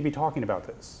we need to be talking about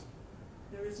this.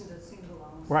 There isn't a single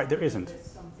answer. Right, there isn't. There's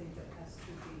something that has to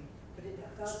be, but it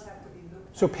does have to be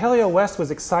looked at. So Paleo West was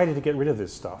excited to get rid of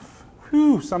this stuff.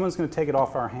 Whew, someone's going to take it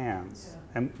off our hands. Yeah.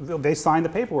 And they signed the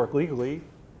paperwork legally,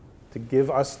 to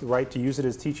give us the right to use it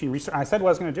as teaching research. And I said what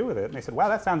I was going to do with it, and they said, wow,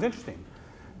 that sounds interesting.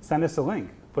 Send us a link,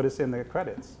 put us in the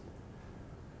credits.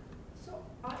 So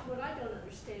what I don't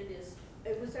understand is,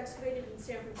 it was excavated in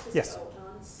San Francisco Yes.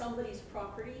 on somebody's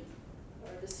property,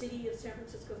 or the city of San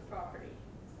Francisco's property.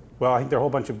 Well, I think there are a whole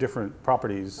bunch of different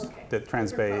properties Okay. that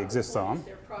Transbay exists on.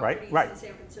 Their Right, properties right. in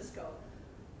San Francisco.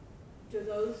 Do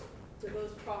those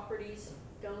properties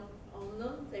don't own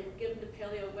them? They were given to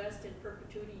Paleo West in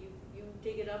perpetuity. You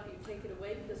dig it up, you take it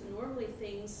away, because normally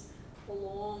things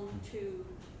belong to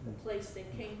the place they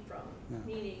came from, Yeah.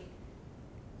 meaning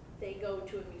they go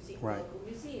to a museum, Right. local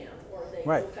museum, or they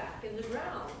Right. go back in the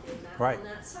ground in that, Right. on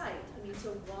that site. I mean,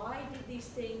 so why did these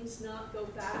things not go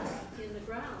back in the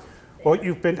ground? Well,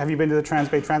 there? have you been to the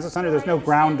Transbay Transit Center? Well, There's I no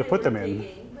ground to understand put they them were in.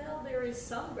 digging. Well, there is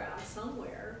some ground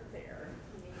somewhere there.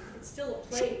 I mean, it's still a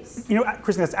place. You know,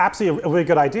 Kristen, that's absolutely a really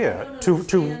good I idea don't to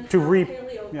understand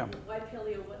how yeah. why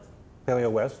Paleo West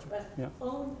Paleo West. Yeah.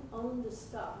 own the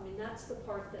stuff. I mean, that's the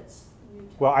part that's new to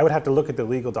me. Well, I would have to look at the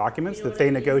legal documents You know that what they I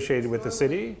mean? negotiated with the Because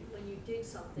city. normally when you dig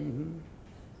something,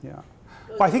 Yeah.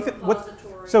 goes Well, I think to a that what,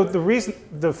 repository so or the reason,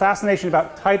 the fascination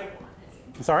about type,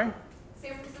 I'm sorry?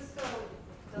 San Francisco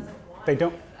doesn't want They any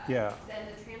don't, of that. yeah. Then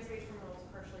the Transbay terminal is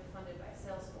partially funded by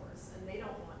Salesforce, and they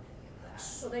don't want any of that.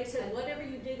 so they said, whatever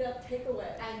you dig up, take away.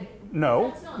 And No,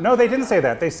 That's not no, they true. didn't say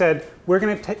that. They said, we're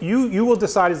going to, you will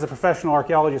decide as a professional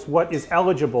archaeologist what is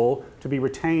eligible to be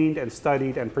retained and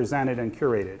studied and presented and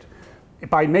curated.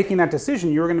 By making that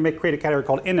decision, you're going to create a category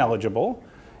called ineligible,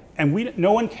 and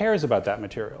no one cares about that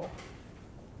material.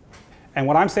 And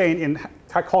what I'm saying in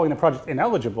calling the project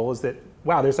ineligible is that,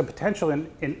 wow, there's a potential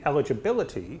in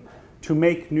eligibility to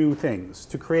make new things,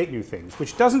 to create new things,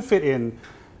 which doesn't fit in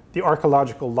the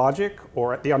archaeological logic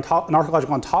or an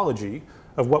archaeological ontology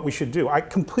of what we should do. I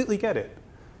completely get it.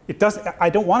 I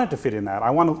don't want it to fit in that.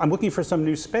 I'm looking for some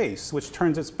new space which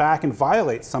turns its back and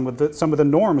violates some of the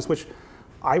norms, which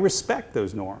I respect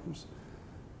those norms.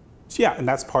 So yeah, and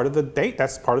that's part of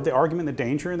the argument, the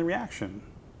danger, and the reaction.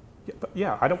 Yeah, but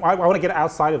yeah, I want to get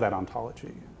outside of that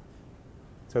ontology.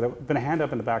 So there's been a hand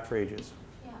up in the back for ages.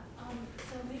 Yeah,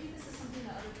 so maybe this is something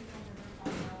that other people in the room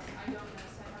all know. I don't know,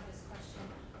 so I have this question.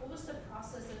 What was the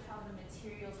process of how the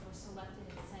materials were selected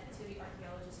and sent to the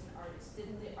archaeologists and artists?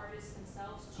 Didn't the artists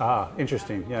themselves choose? Ah,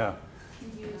 interesting, yeah.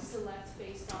 Did you select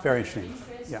based on Very their interesting,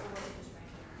 interest, yeah. or was it just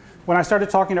random? When I started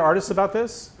talking to artists about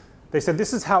this, they said,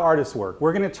 this is how artists work.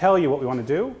 We're going to tell you what we want to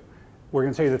do. We're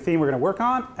going to tell you the theme we're going to work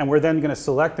on, and we're then going to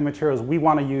select the materials we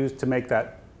want to use to make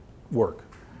that work.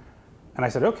 And I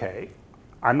said, okay,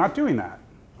 I'm not doing that.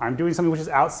 I'm doing something which is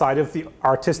outside of the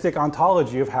artistic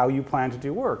ontology of how you plan to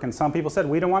do work. And some people said,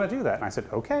 we don't want to do that. And I said,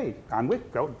 okay,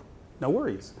 go, no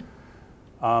worries.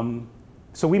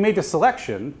 So we made the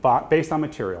selection based on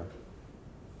material,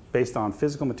 based on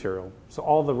physical material. So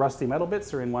all the rusty metal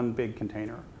bits are in one big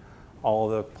container. All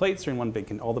the plates are in one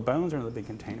big, all the bones are in a big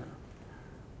container.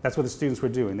 That's what the students were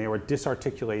doing. They were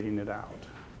disarticulating it out.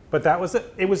 But that was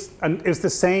it. It was the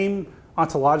same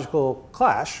ontological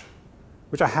clash,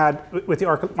 which I had with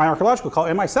my archaeological call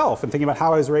and myself, and thinking about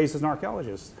how I was raised as an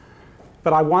archaeologist.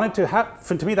 But I wanted to have,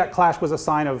 to me, that clash was a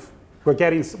sign of we're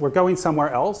going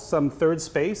somewhere else, some third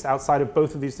space outside of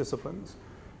both of these disciplines.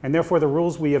 And therefore, the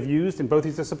rules we have used in both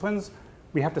these disciplines,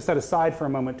 we have to set aside for a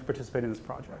moment to participate in this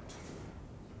project.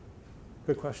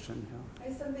 Good question. Yeah. I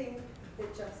have something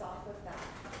that jumps off of that.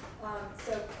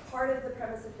 So part of the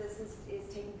premise of this is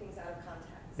taking things out of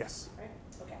context. Yes. Right?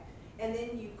 Okay. And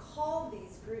then you call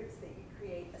these groups that you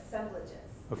create assemblages.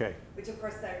 Okay. Which of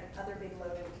course they're another big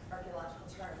loaded archaeological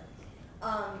term.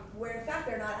 Where in fact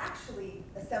they're not actually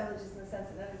assemblages in the sense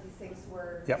that none of these things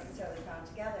were necessarily found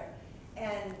together.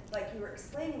 And like you were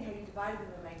explaining how you divided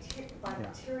them by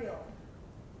material.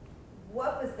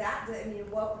 What was that? I mean,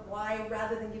 why,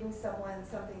 rather than giving someone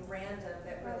something random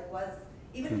that really was,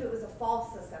 even if it was a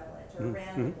false assemblage or a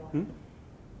random one,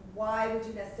 why would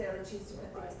you necessarily choose to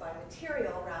put things by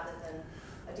material rather than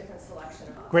a different selection of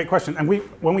objects? Great question. And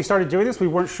when we started doing this, we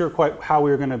weren't sure quite how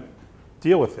we were going to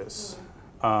deal with this.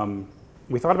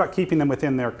 We thought about keeping them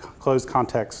within their closed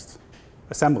context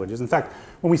assemblages. In fact,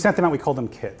 when we sent them out, we called them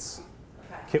kits.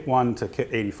 Okay. Kit 1 to Kit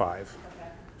 85.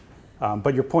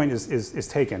 But your point is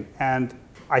taken. And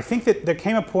I think that there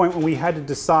came a point when we had to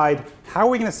decide how are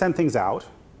we going to send things out.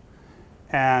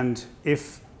 And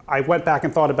if I went back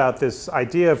and thought about this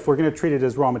idea, if we're going to treat it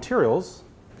as raw materials,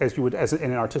 as you would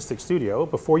in an artistic studio,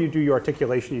 before you do your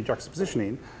articulation, your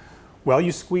juxtapositioning, well,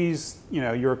 you squeeze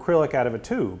your acrylic out of a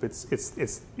tube.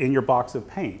 It's in your box of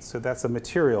paint. So that's a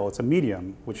material, it's a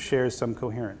medium, which shares some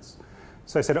coherence.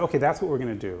 So I said, okay, that's what we're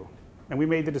going to do. And we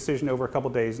made the decision over a couple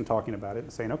days and talking about it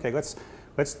and saying, okay, let's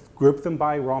group them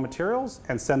by raw materials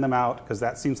and send them out, because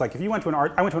that seems like if you went to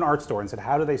I went to an art store and said,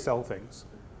 how do they sell things?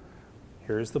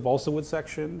 Here's the balsa wood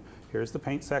section, here's the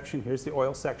paint section, here's the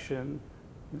oil section.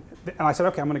 And I said,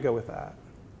 okay, I'm going to go with that.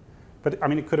 But I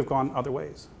mean, it could have gone other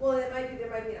ways. Well, there might be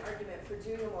an argument for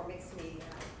doing a more mixed media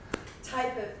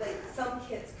type of, like, some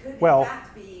kits could in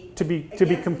fact be to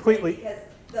be completely, because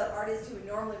the artist who would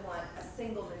normally want a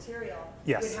single material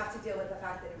yes, would have to deal with the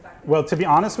fact that in fact. Well, to be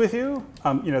honest with you,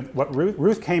 you know what,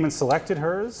 Ruth came and selected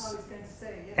hers. I was going to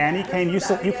say, yeah. Annie came, you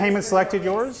came and selected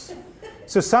yours.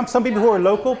 So some people who are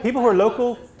local,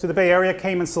 to the Bay Area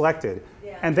came and selected.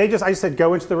 Yeah. And I just said,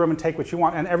 go into the room and take what you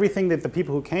want. And everything that the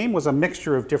people who came was a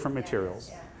mixture of different materials.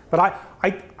 Yeah. But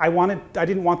I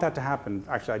didn't want that to happen.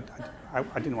 Actually,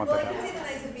 I didn't want that to happen. Well, it could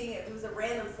be nice of being, it was a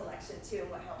random selection too,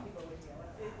 what how people would deal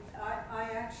with it.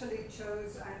 I actually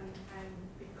chose, and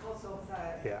because of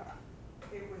that, Yeah.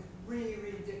 it was really,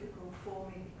 really difficult for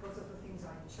me because of the things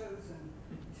I'd chosen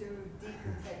to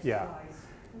decontextualize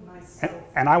myself.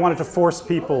 And I wanted to force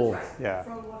people, yeah.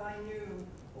 From what I knew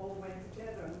all went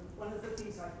together. And one of the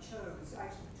things I chose,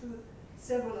 actually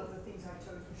several of the things I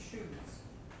chose were shoes.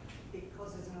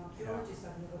 Because as an archaeologist,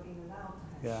 I've never been allowed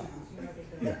to have shoes.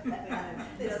 You know,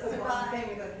 that's the one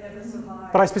thing that never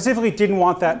survived. But I specifically didn't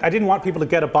want that. I didn't want people to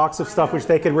get a box of stuff which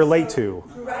they could relate to.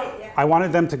 Right, yeah. I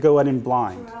wanted them to go in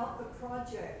blind. Throughout the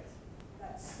project,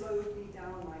 that slowed me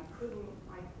down. I couldn't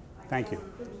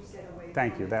get away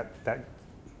Thank you. from it. That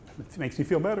makes me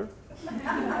feel better.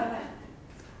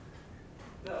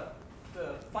 The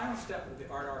final step of the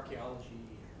art archaeology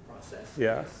process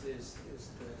Yeah. is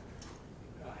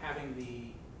having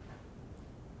the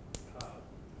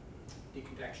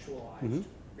decontextualized,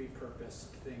 repurposed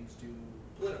things do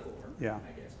political work, Yeah.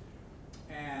 I guess.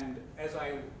 And as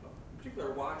I in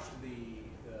particular watched the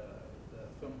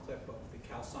film clip of the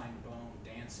calcined bone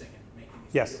dancing and making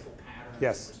these Yes. beautiful patterns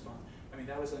Yes. in response, I mean,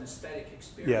 that was an aesthetic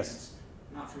experience, Yes.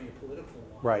 not for me a political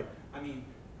one. Right. I mean,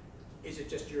 is it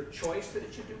just your choice that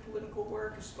it should do political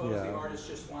work? I suppose the Yeah. artist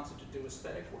just wants it to do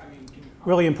aesthetic work. I mean, can you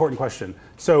Really important question.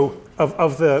 So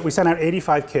we sent out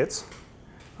 85 kits.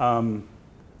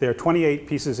 There are 28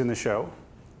 pieces in the show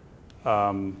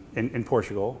in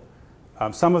Portugal.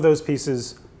 Some of those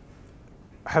pieces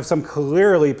have some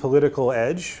clearly political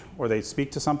edge, or they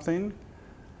speak to something.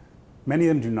 Many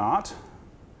of them do not.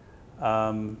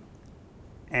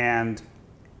 And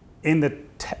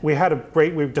we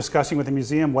were discussing with the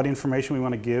museum what information we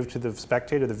want to give to the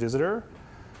spectator, the visitor.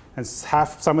 And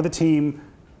some of the team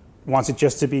wants it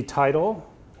just to be title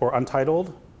or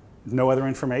untitled, no other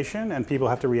information, and people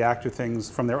have to react to things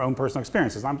from their own personal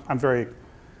experiences. I'm very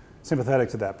sympathetic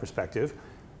to that perspective.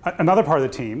 Another part of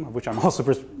the team, of which I'm also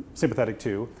sympathetic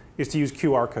to, is to use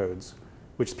QR codes,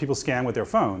 which people scan with their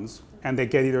phones, and they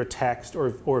get either a text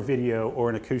or video or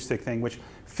an acoustic thing, which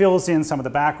fills in some of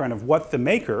the background of what the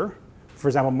maker, for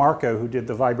example, Marco, who did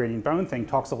the vibrating bone thing,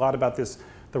 talks a lot about this,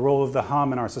 the role of the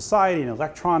hum in our society and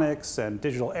electronics and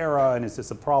digital era, and is this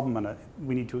a problem and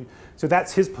we need to, so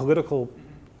that's his political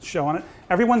show on it.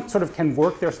 Everyone sort of can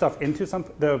work their stuff into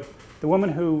something. The woman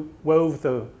who wove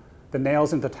the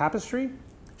nails into the tapestry,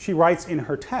 she writes in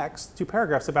her text 2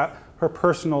 paragraphs about her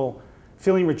personal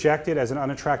feeling rejected as an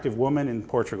unattractive woman in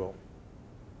Portugal,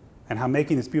 and how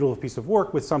making this beautiful piece of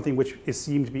work with something which is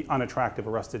seemed to be unattractive, a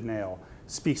rusted nail,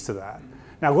 speaks to that.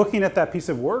 Now, looking at that piece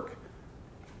of work,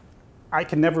 I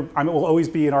will always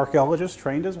be an archaeologist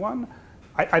trained as one.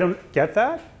 I don't get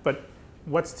that, but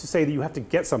what's to say that you have to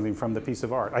get something from the piece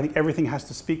of art? I think everything has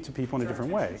to speak to people in a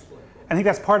different way. I think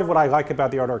that's part of what I like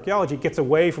about the art archaeology. It gets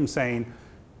away from saying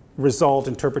result,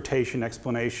 interpretation,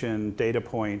 explanation, data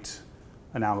point,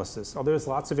 analysis. Oh, there's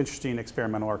lots of interesting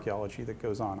experimental archaeology that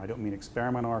goes on. I don't mean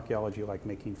experimental archaeology like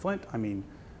making flint. I mean,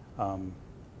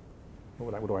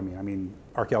 what do I mean? I mean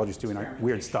archaeologists doing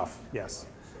weird stuff, yes.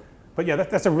 But yeah,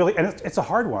 that's a really, and it's a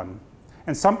hard one.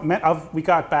 And we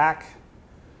got back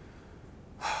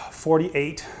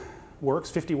 48 works,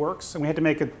 50 works, and we had to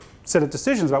make a set of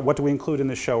decisions about what do we include in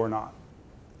this show or not.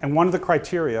 And one of the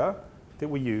criteria that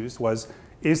we used was,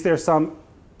 is there some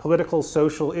political,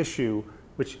 social issue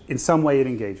which in some way it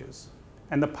engages?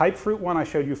 And the pipe fruit one I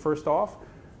showed you first off,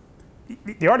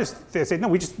 the artists, they say, no,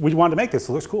 we wanted to make this,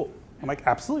 it looks cool. I'm like,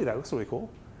 absolutely, that looks really cool.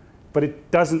 But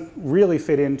it doesn't really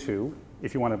fit into,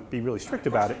 if you want to be really strict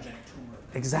about it.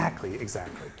 Exactly.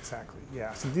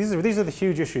 Yeah, so these are the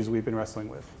huge issues we've been wrestling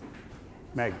with.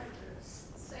 Meg.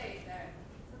 Say that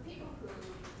for people who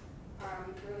are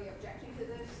really objecting to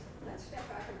this, let's step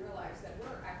back and realize that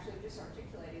we're actually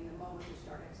disarticulating the moment we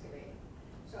start excavating.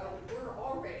 So we're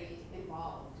already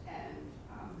involved and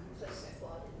complicit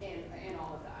in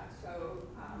all of that. So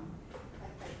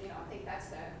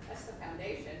that's the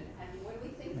foundation. And when we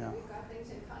think that we've got things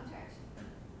in context,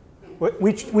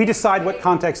 We decide what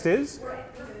context is. we're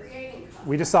creating context.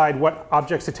 We decide what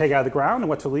objects to take out of the ground and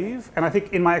what to leave. And I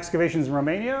think in my excavations in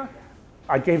Romania,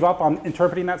 I gave up on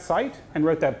interpreting that site and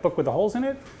wrote that book with the holes in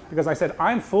it because I said,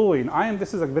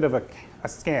 this is a bit of a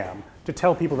scam to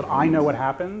tell people that I know what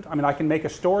happened. I mean, I can make a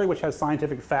story which has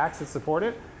scientific facts that support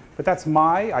it, but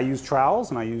I use trowels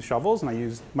and I use shovels and I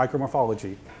use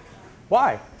micromorphology.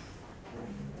 Why?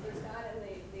 There's not, and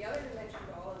the other dimension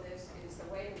to all of this is the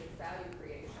way in which value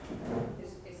creation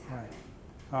is happening.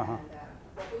 Uh-huh. And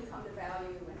what we come to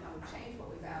value and how we change what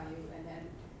we value, and then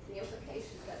the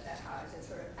implications that has, it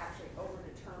sort of actually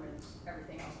over-determines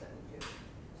everything else that we do.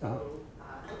 So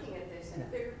looking at this in a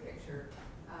bigger picture,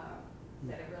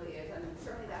 that it really is, and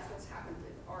certainly that's what's happened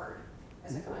with art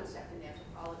as a concept in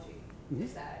anthropology,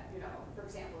 is that, you know, for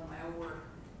example, in my own work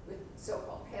with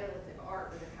so-called Paleolithic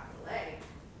art with a capital A,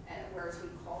 and whereas we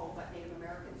call what Native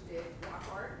Americans did rock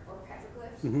art or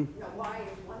petroglyphs, you know, why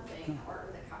is one thing art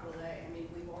with a capital A? I mean,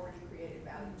 we've already created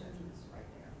value judgments right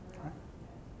there.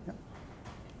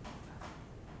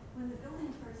 When the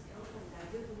building first opened, I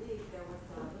do believe there was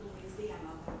a little museum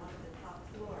up on one of the top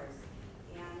floors,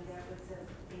 and there was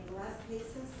in glass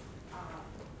cases,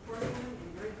 porcelain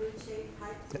in very good shape,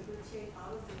 pipes in good shape,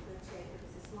 bottles in good shape. It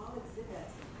was a small exhibit,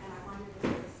 and I wondered if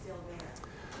it was still there.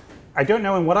 I don't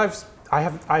know, and what I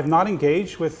have not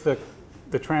engaged with the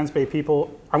Transbay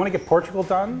people. I want to get Portugal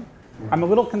done. I'm a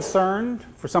little concerned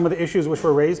for some of the issues which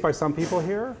were raised by some people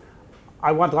here.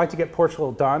 I would like to get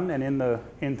Portugal done and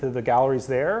into the galleries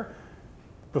there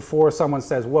before someone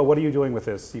says, well, what are you doing with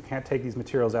this? You can't take these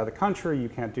materials out of the country, you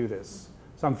can't do this.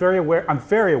 So I'm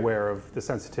very aware of the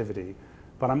sensitivity,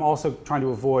 but I'm also trying to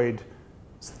avoid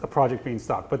a project being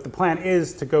stopped. But the plan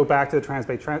is to go back to the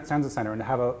Transbay Transit Center and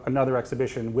have another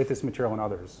exhibition with this material and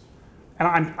others.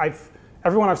 And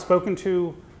everyone I've spoken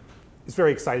to is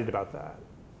very excited about that,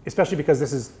 especially because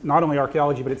this is not only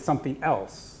archaeology, but it's something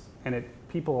else. And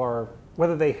people are,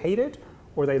 whether they hate it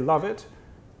or they love it,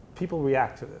 people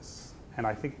react to this. And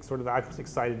I think sort of I was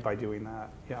excited by doing that,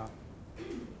 yeah.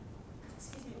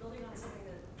 Excuse me, building on something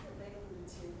that Meg alluded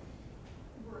to,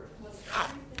 was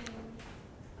everything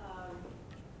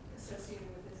associated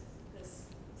with this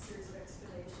series of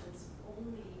excavations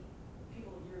only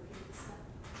people of European descent?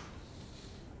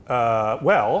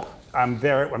 Well, I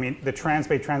mean, the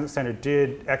Transbay Transit Center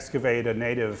did excavate a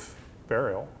native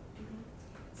burial.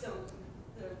 So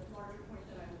the larger point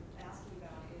that I'm asking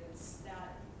about is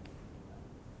that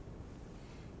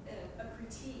a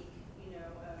critique, you know,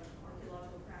 of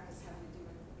archaeological practice having to do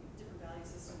with different value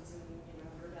systems and, you know,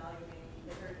 we're evaluating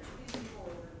the heritage of these people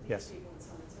over these people and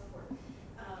so on and so forth.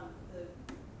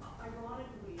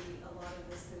 Ironically, a lot of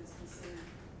this that is considered,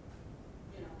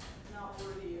 you know, not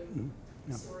worthy of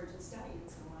storage and study and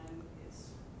so on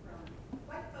is from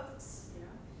white folks, you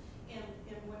know, and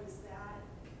what does that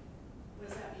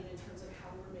mean in terms of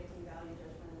how we're making value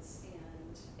judgments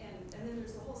and then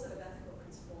there's the whole set of ethical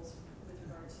principles with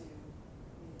regard to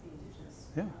the indigenous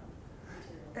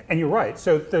material. And you're right.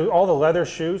 So all the leather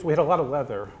shoes, we had a lot of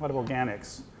leather, a lot of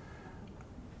organics.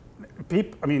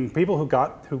 People who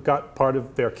got part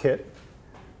of their kit,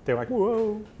 they're like,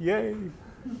 whoa, yay.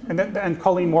 And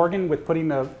Colleen Morgan with putting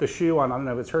the shoe on, I don't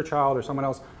know if it's her child or someone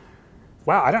else.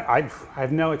 Wow, I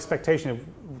have no expectation of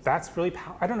that's really,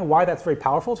 I don't know why that's very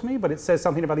powerful to me, but it says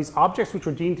something about these objects which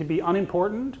were deemed to be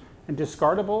unimportant and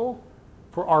discardable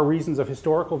for our reasons of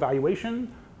historical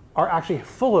valuation are actually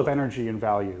full of energy and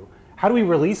value. How do we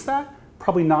release that?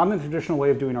 Probably not in the traditional way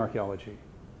of doing archaeology.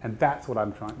 And that's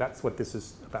what this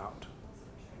is about.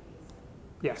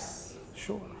 Yes,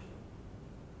 sure.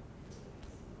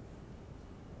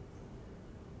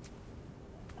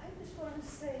 I just want to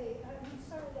say, I'm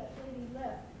sorry that lady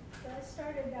left, but I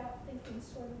started out thinking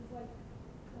sort of like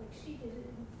she did it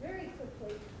very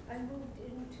quickly. I moved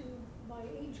into my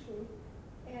age group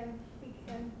and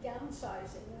began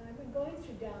downsizing. And I've been going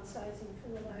through downsizing for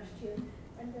the last year,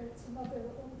 and there's some other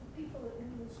old people in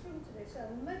this room today, so I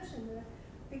will mention that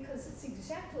because it's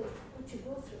exactly what you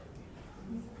go through.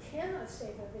 You cannot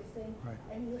save everything, right.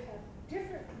 And you have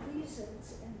different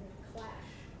reasons and they clash.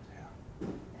 Yeah.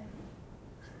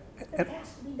 And it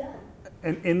has to be done.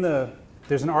 And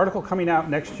there's an article coming out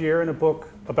next year in a book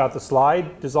about the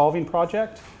slide dissolving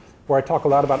project, where I talk a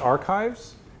lot about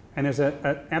archives. And there's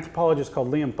an anthropologist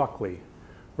called Liam Buckley,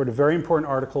 wrote a very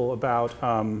important article about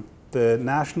the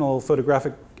National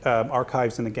Photographic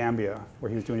Archives in the Gambia, where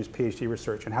he was doing his PhD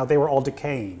research, and how they were all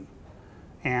decaying,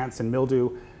 ants and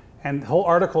mildew. And the whole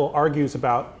article argues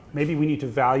about maybe we need to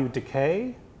value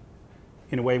decay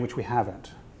in a way in which we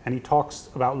haven't. And he talks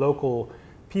about local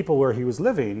people where he was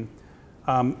living,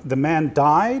 The man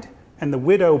died, and the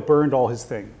widow burned all his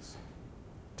things.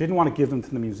 Didn't want to give them to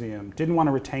the museum, didn't want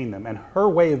to retain them. And her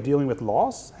way of dealing with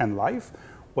loss and life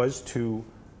was to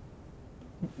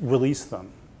release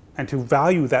them and to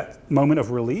value that moment of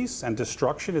release and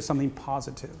destruction as something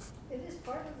positive. It is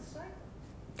part of the cycle.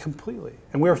 Completely.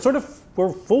 And we're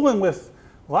fooling with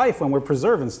life when we're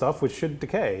preserving stuff which should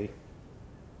decay.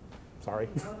 Sorry.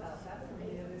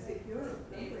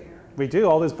 We do,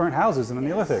 all those burnt houses in the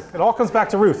Neolithic. It all comes back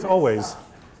to Ruth, always.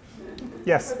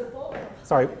 Yes.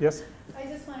 Sorry, yes? I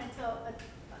just want to tell,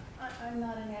 I'm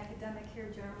not an academic here,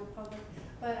 general public,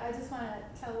 but I just want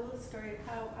to tell a little story of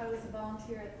how I was a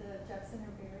volunteer at the Jefferson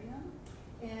Herbarium,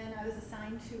 and I was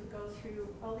assigned to go through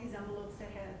all these envelopes that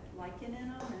had lichen in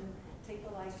them and take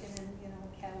the lichen and,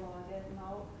 catalog it and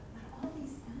all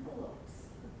these envelopes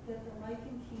that the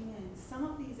lichen came in. Some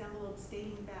of these envelopes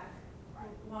dating back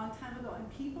a long time ago, and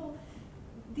people,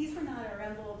 these were not our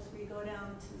envelopes where you go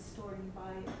down to the store and you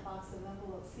buy a box of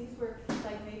envelopes. These were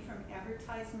like made from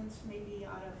advertisements, maybe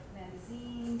out of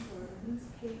magazines or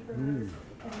newspapers,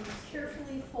 and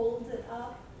carefully folded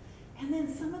up. And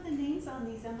then some of the names on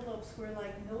these envelopes were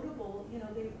like notable,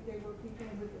 they were people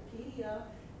in Wikipedia,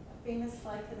 famous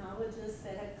lichenologists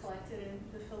that had collected in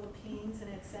the Philippines and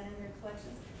had sent in their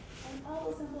collections. And all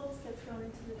those envelopes get thrown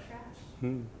into the trash.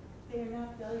 They are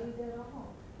not valued at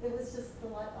all. It was just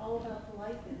all about the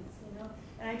lichens,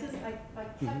 And I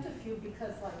kept a few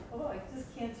because I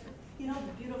just can't, the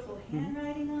beautiful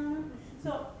handwriting on them.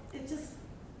 So it just,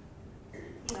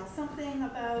 something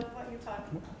about what you're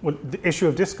talking about. Well, the issue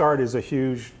of discard is a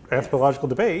huge anthropological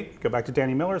debate. Go back to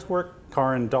Danny Miller's work.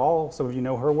 Karen Dahl, some of you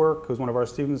know her work, who's one of our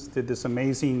students, did this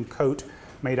amazing coat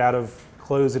made out of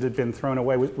clothes that had been thrown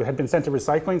away. We had been sent to a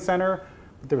recycling center.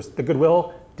 There was the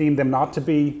Goodwill deemed them not to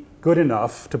be good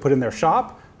enough to put in their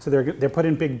shop. So they're put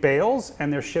in big bales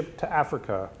and they're shipped to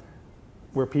Africa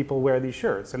where people wear these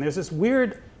shirts. And there's this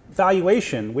weird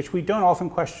valuation which we don't often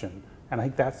question. And I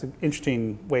think that's an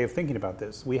interesting way of thinking about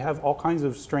this. We have all kinds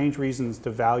of strange reasons to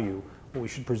value what we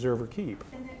should preserve or keep.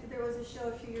 And there was a show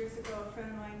a few years ago, a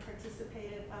friend of mine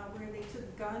participated, where they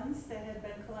took guns that had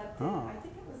been collected, I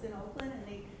think it was in Oakland, and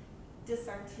they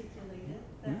disarticulated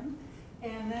them.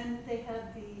 And then they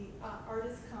had the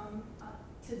artists come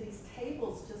to these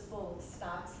tables just full of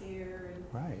stocks here and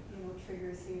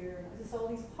triggers here, and just all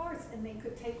these parts, and they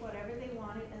could take whatever they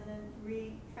wanted and then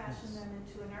refashion them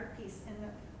into an art piece. And the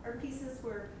art pieces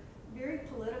were very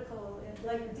political,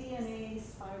 like DNA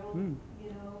spiral,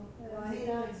 made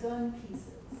out of gun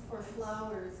pieces, or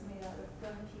flowers made out of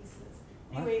gun pieces.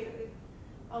 Anyway,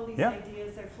 all these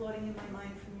ideas are floating in my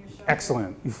mind from your show.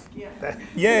 Excellent. Yeah.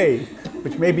 Yay!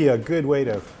 Which may be a good way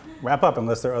to wrap up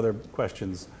unless there are other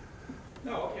questions.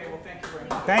 No, okay, well, thank you very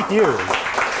much. Thank you.